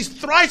righteous. He's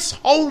thrice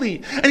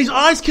holy. And His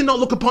eyes cannot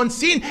look upon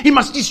sin. He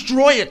must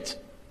destroy it.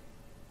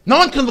 No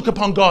one can look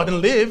upon God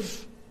and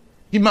live.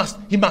 He must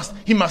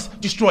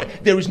destroy.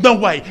 There is no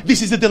way.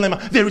 This is the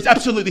dilemma. There is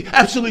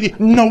absolutely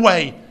no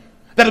way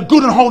that a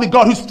good and holy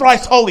God who's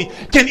thrice holy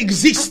can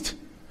exist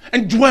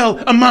and dwell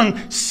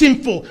among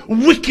sinful,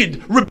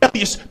 wicked,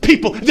 rebellious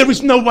people. There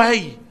is no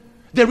way.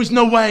 There is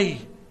no way.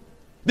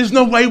 There's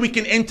no way we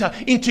can enter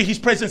into His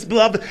presence,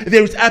 beloved.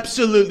 There is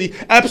absolutely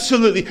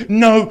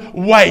no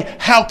way.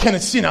 How can a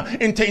sinner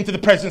enter into the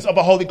presence of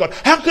a holy God?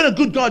 How can a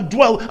good God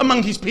dwell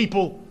among His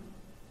people?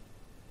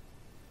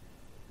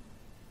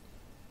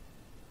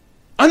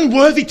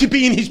 Unworthy to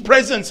be in His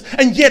presence,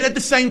 and yet at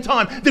the same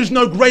time, there's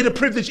no greater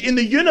privilege in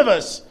the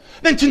universe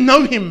than to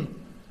know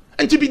Him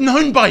and to be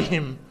known by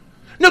Him.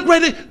 No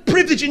greater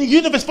privilege in the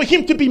universe for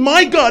Him to be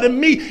my God and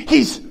me,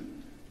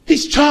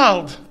 His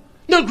child.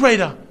 No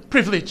greater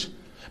privilege.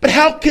 But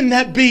how can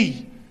that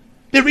be?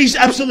 There is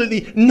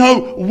absolutely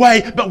no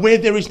way, but where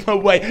there is no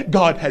way,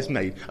 God has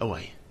made a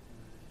way.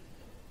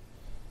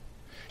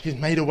 He's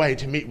made a way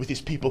to meet with His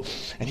people,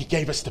 and He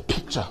gave us the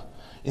picture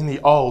in the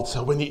old,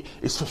 so when it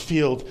is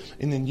fulfilled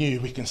in the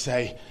new, we can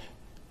say,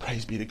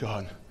 praise be to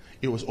God,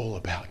 it was all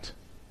about.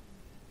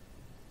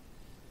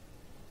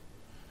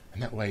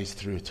 And that way is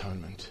through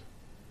atonement.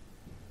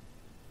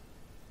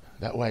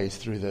 That way is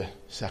through the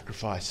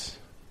sacrifice.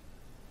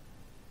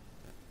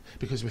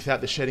 Because without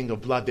the shedding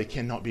of blood, there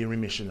cannot be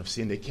remission of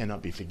sin. There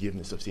cannot be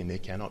forgiveness of sin. There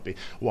cannot be.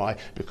 Why?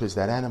 Because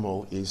that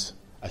animal is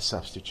a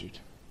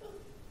substitute.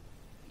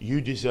 You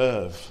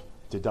deserve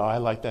to die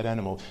like that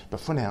animal.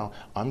 But for now,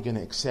 I'm going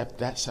to accept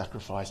that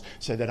sacrifice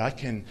so that I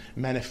can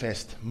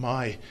manifest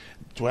my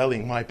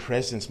dwelling, my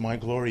presence, my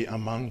glory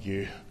among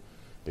you.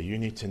 But you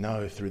need to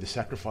know through the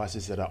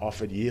sacrifices that are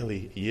offered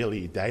yearly,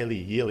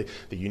 daily,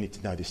 that you need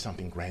to know there's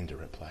something grander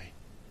at play.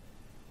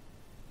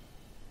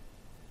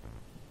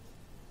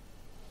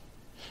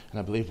 And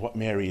I believe what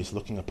Mary is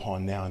looking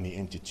upon now in the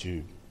empty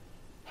tomb,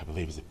 I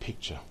believe is a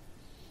picture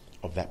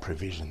of that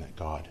provision that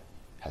God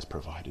has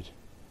provided.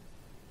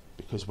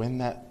 Because when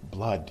that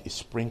blood is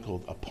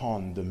sprinkled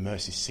upon the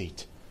mercy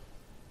seat,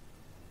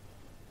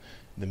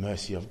 the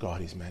mercy of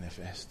God is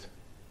manifest.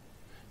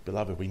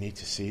 Beloved, we need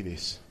to see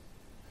this.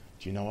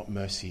 Do you know what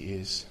mercy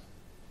is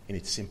in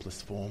its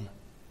simplest form?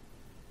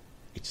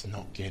 It's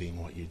not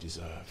getting what you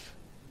deserve.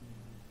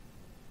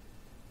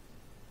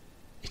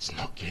 It's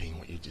not getting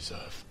what you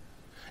deserve.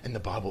 And the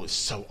Bible is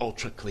so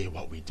ultra clear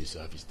what we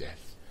deserve is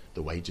death.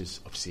 The wages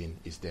of sin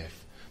is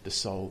death. The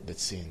soul that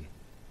sin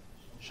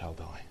shall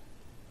die.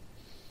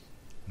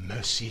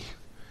 Mercy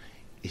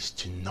is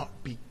to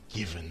not be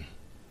given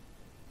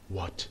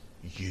what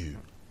you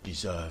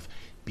deserve.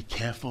 Be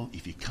careful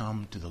if you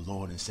come to the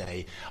Lord and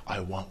say, I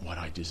want what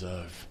I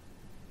deserve.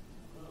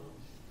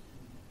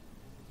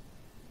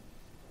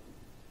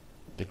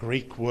 The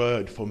Greek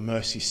word for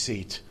mercy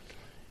seat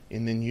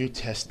in the New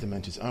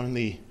Testament is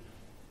only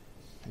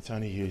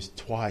used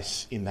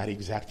twice in that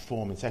exact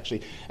form. It's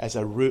actually, as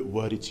a root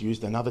word, it's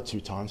used another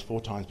 4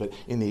 times, but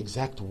in the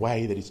exact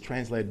way that it's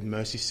translated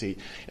mercy seat,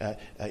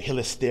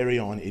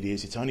 hilasterion it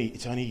is. It's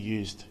only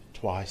used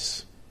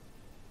twice.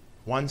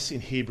 Once in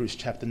Hebrews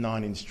chapter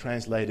 9, it's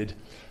translated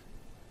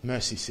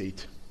mercy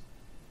seat.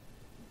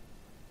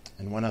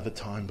 And one other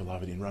time,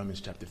 beloved, in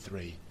Romans chapter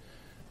 3,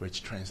 where it's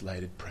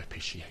translated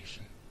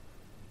propitiation.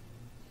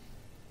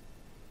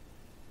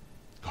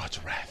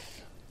 God's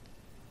wrath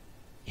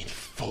in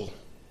full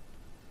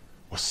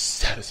was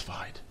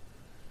satisfied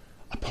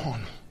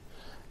upon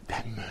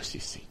that mercy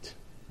seat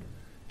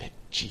that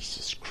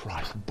Jesus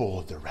Christ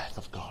bore the wrath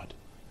of God.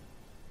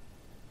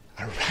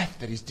 A wrath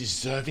that is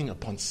deserving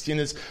upon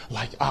sinners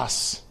like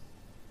us.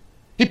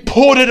 He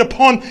poured it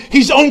upon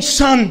his own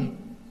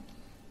Son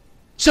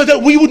so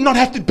that we would not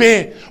have to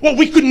bear what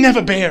we could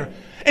never bear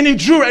and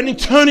endure an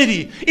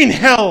eternity in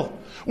hell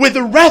where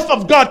the wrath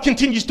of God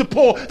continues to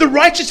pour. The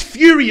righteous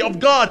fury of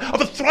God,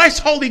 of a thrice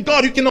holy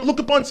God who cannot look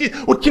upon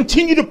sin, would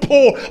continue to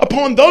pour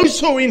upon those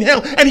who are in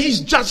hell, and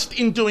he's just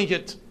in doing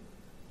it.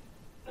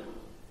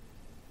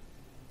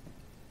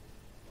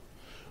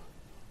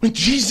 When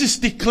Jesus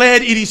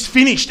declared it is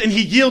finished and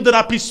he yielded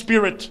up his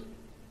spirit,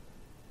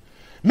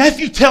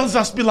 Matthew tells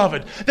us,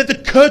 beloved, that the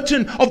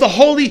curtain of the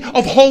Holy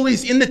of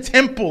Holies in the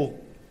temple,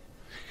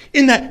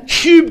 in that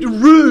cubed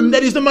room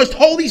that is the most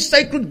holy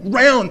sacred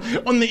ground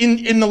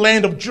in the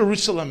land of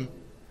Jerusalem,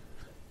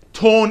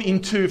 torn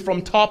in two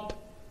from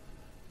top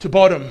to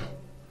bottom,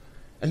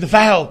 and the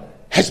veil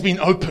has been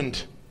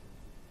opened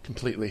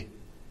completely.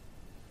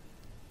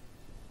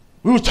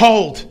 We were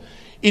told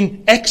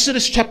in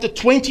Exodus chapter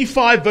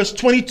 25 verse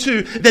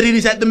 22 that it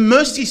is at the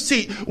mercy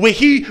seat where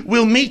he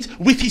will meet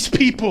with his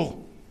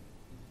people.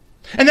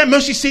 And that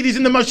mercy seat is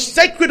in the most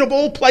sacred of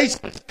all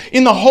places,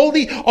 in the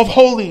Holy of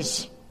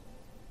Holies.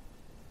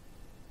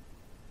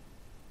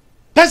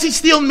 Does he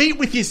still meet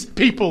with his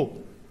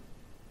people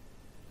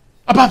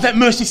above that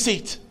mercy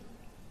seat?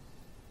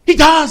 He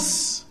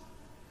does.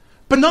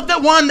 But not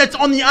that one that's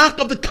on the Ark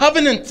of the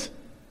Covenant,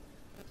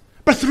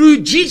 but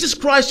through Jesus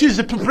Christ, who is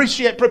the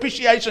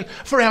propitiation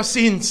for our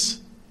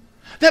sins.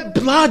 That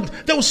blood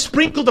that was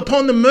sprinkled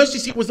upon the mercy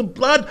seat was the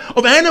blood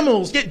of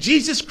animals. Yet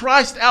Jesus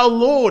Christ, our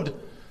Lord,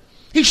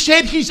 he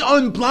shed his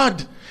own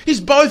blood.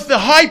 He's both the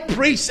high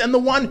priest and the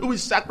one who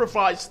is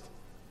sacrificed.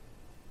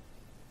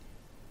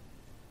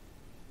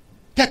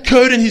 That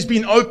curtain has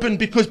been opened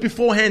because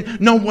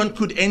beforehand no one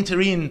could enter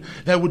in.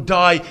 They would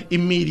die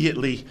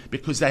immediately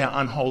because they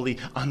are unholy,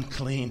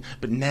 unclean.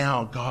 But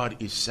now God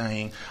is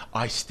saying,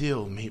 I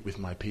still meet with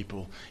my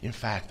people. In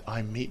fact,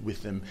 I meet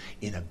with them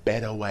in a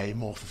better way,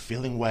 more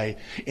fulfilling way,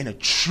 in a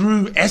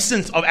true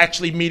essence of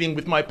actually meeting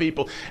with my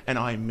people. And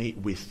I meet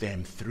with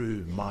them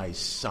through my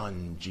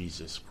Son,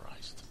 Jesus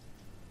Christ.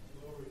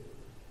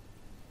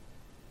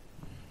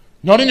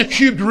 Not in a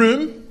cubed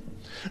room.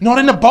 Not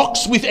in a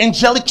box with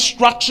angelic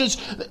structures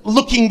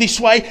looking this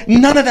way.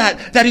 None of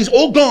that. That is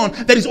all gone.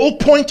 That is all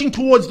pointing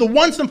towards the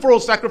once and for all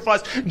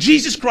sacrifice,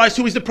 Jesus Christ,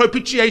 who is the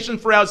propitiation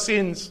for our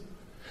sins.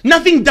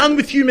 Nothing done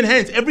with human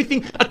hands.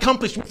 Everything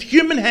accomplished with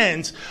human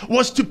hands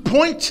was to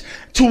point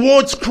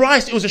towards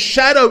Christ. It was a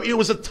shadow. It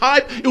was a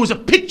type. It was a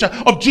picture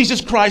of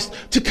Jesus Christ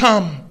to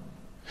come.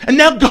 And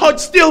now God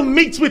still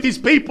meets with his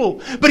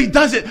people, but he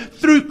does it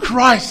through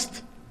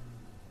Christ.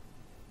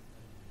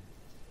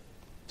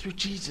 Through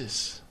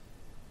Jesus.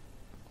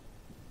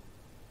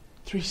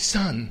 Through his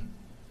Son,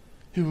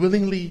 who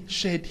willingly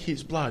shed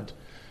his blood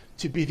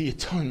to be the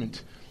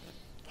atonement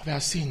of our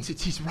sins.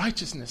 It's his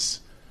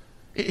righteousness.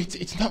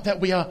 It's not that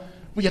we are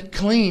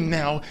clean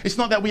now. It's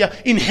not that we are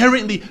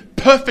inherently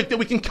perfect, that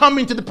we can come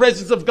into the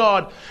presence of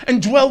God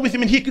and dwell with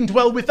him and he can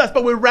dwell with us,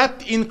 but we're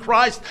wrapped in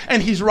Christ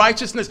and his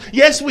righteousness.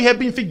 Yes, we have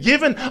been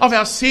forgiven of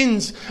our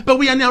sins, but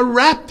we are now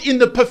wrapped in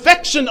the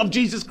perfection of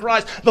Jesus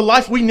Christ. The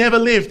life we never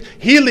lived,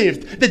 he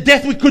lived. The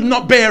death we could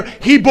not bear,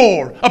 he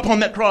bore upon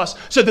that cross,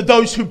 so that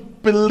those who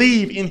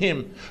believe in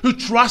him, who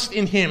trust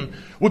in him,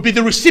 would be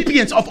the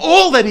recipients of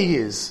all that he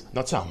is,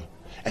 not some.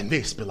 And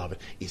this, beloved,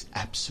 is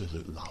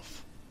absolute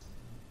love.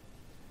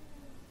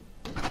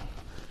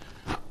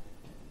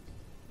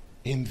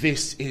 In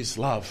this is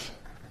love.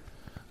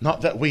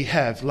 Not that we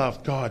have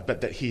loved God,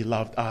 but that he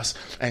loved us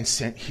and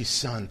sent his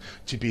Son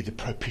to be the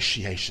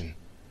propitiation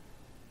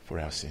for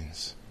our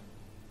sins.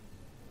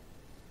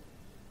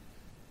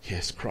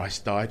 Yes,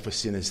 Christ died for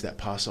sinners that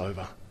pass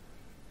over.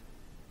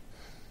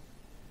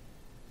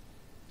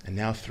 And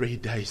now 3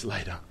 days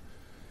later,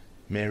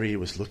 Mary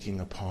was looking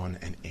upon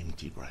an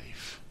empty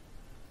grave.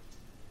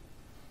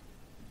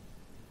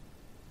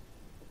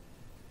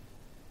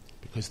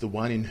 Because the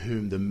one in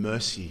whom the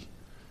mercy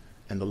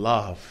and the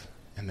love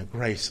and the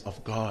grace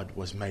of God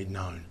was made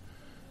known,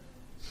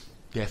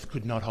 death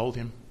could not hold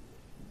him.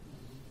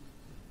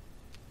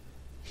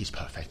 He's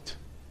perfect.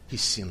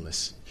 He's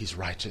sinless. He's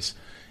righteous.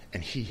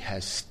 And he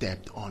has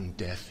stepped on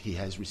death. He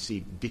has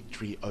received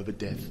victory over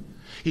death.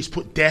 He's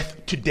put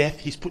death to death.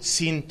 He's put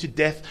sin to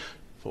death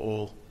for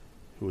all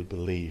who would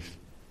believe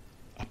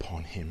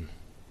upon him.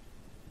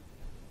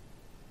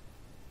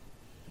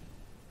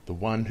 The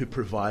one who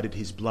provided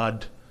his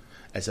blood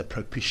as a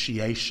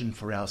propitiation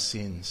for our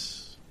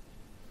sins.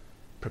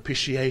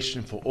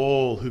 Propitiation for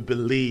all who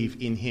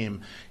believe in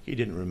him. He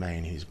didn't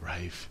remain in his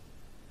grave.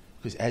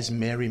 Because as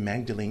Mary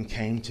Magdalene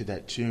came to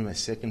that tomb a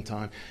second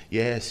time,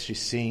 yes,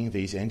 she's seeing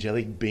these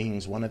angelic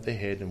beings, one at the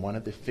head and one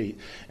at the feet,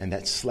 and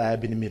that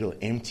slab in the middle,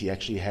 empty,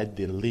 actually had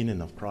the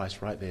linen of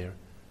Christ right there.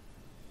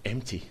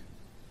 Empty.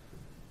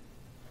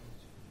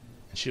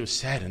 And she was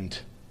saddened.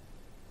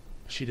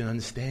 She didn't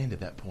understand at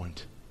that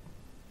point.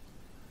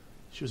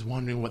 She was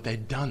wondering what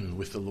they'd done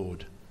with the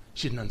Lord.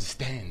 She didn't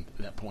understand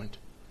at that point.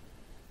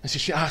 And so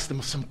she asked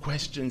them some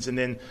questions, and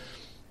then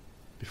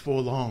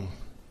before long,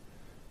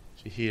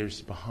 she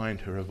hears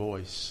behind her a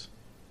voice.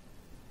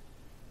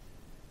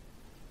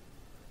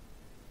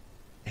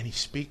 And he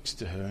speaks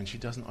to her, and she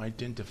doesn't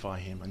identify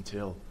him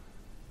until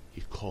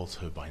he calls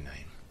her by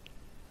name.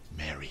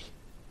 Mary.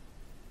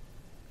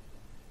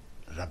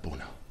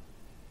 Rabboni.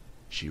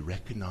 She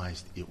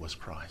recognized it was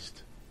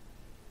Christ.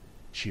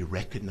 She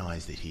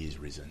recognized that he is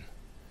risen.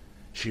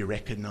 She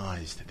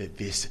recognized that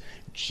this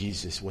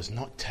Jesus was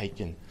not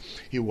taken.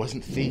 He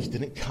wasn't, thieves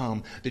didn't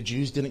come. The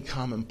Jews didn't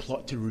come and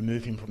plot to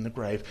remove him from the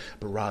grave,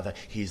 but rather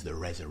he's the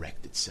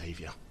resurrected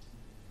Savior.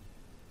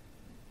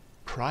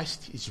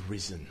 Christ is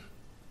risen.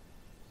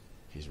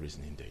 He's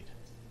risen indeed.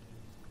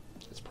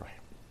 Let's pray.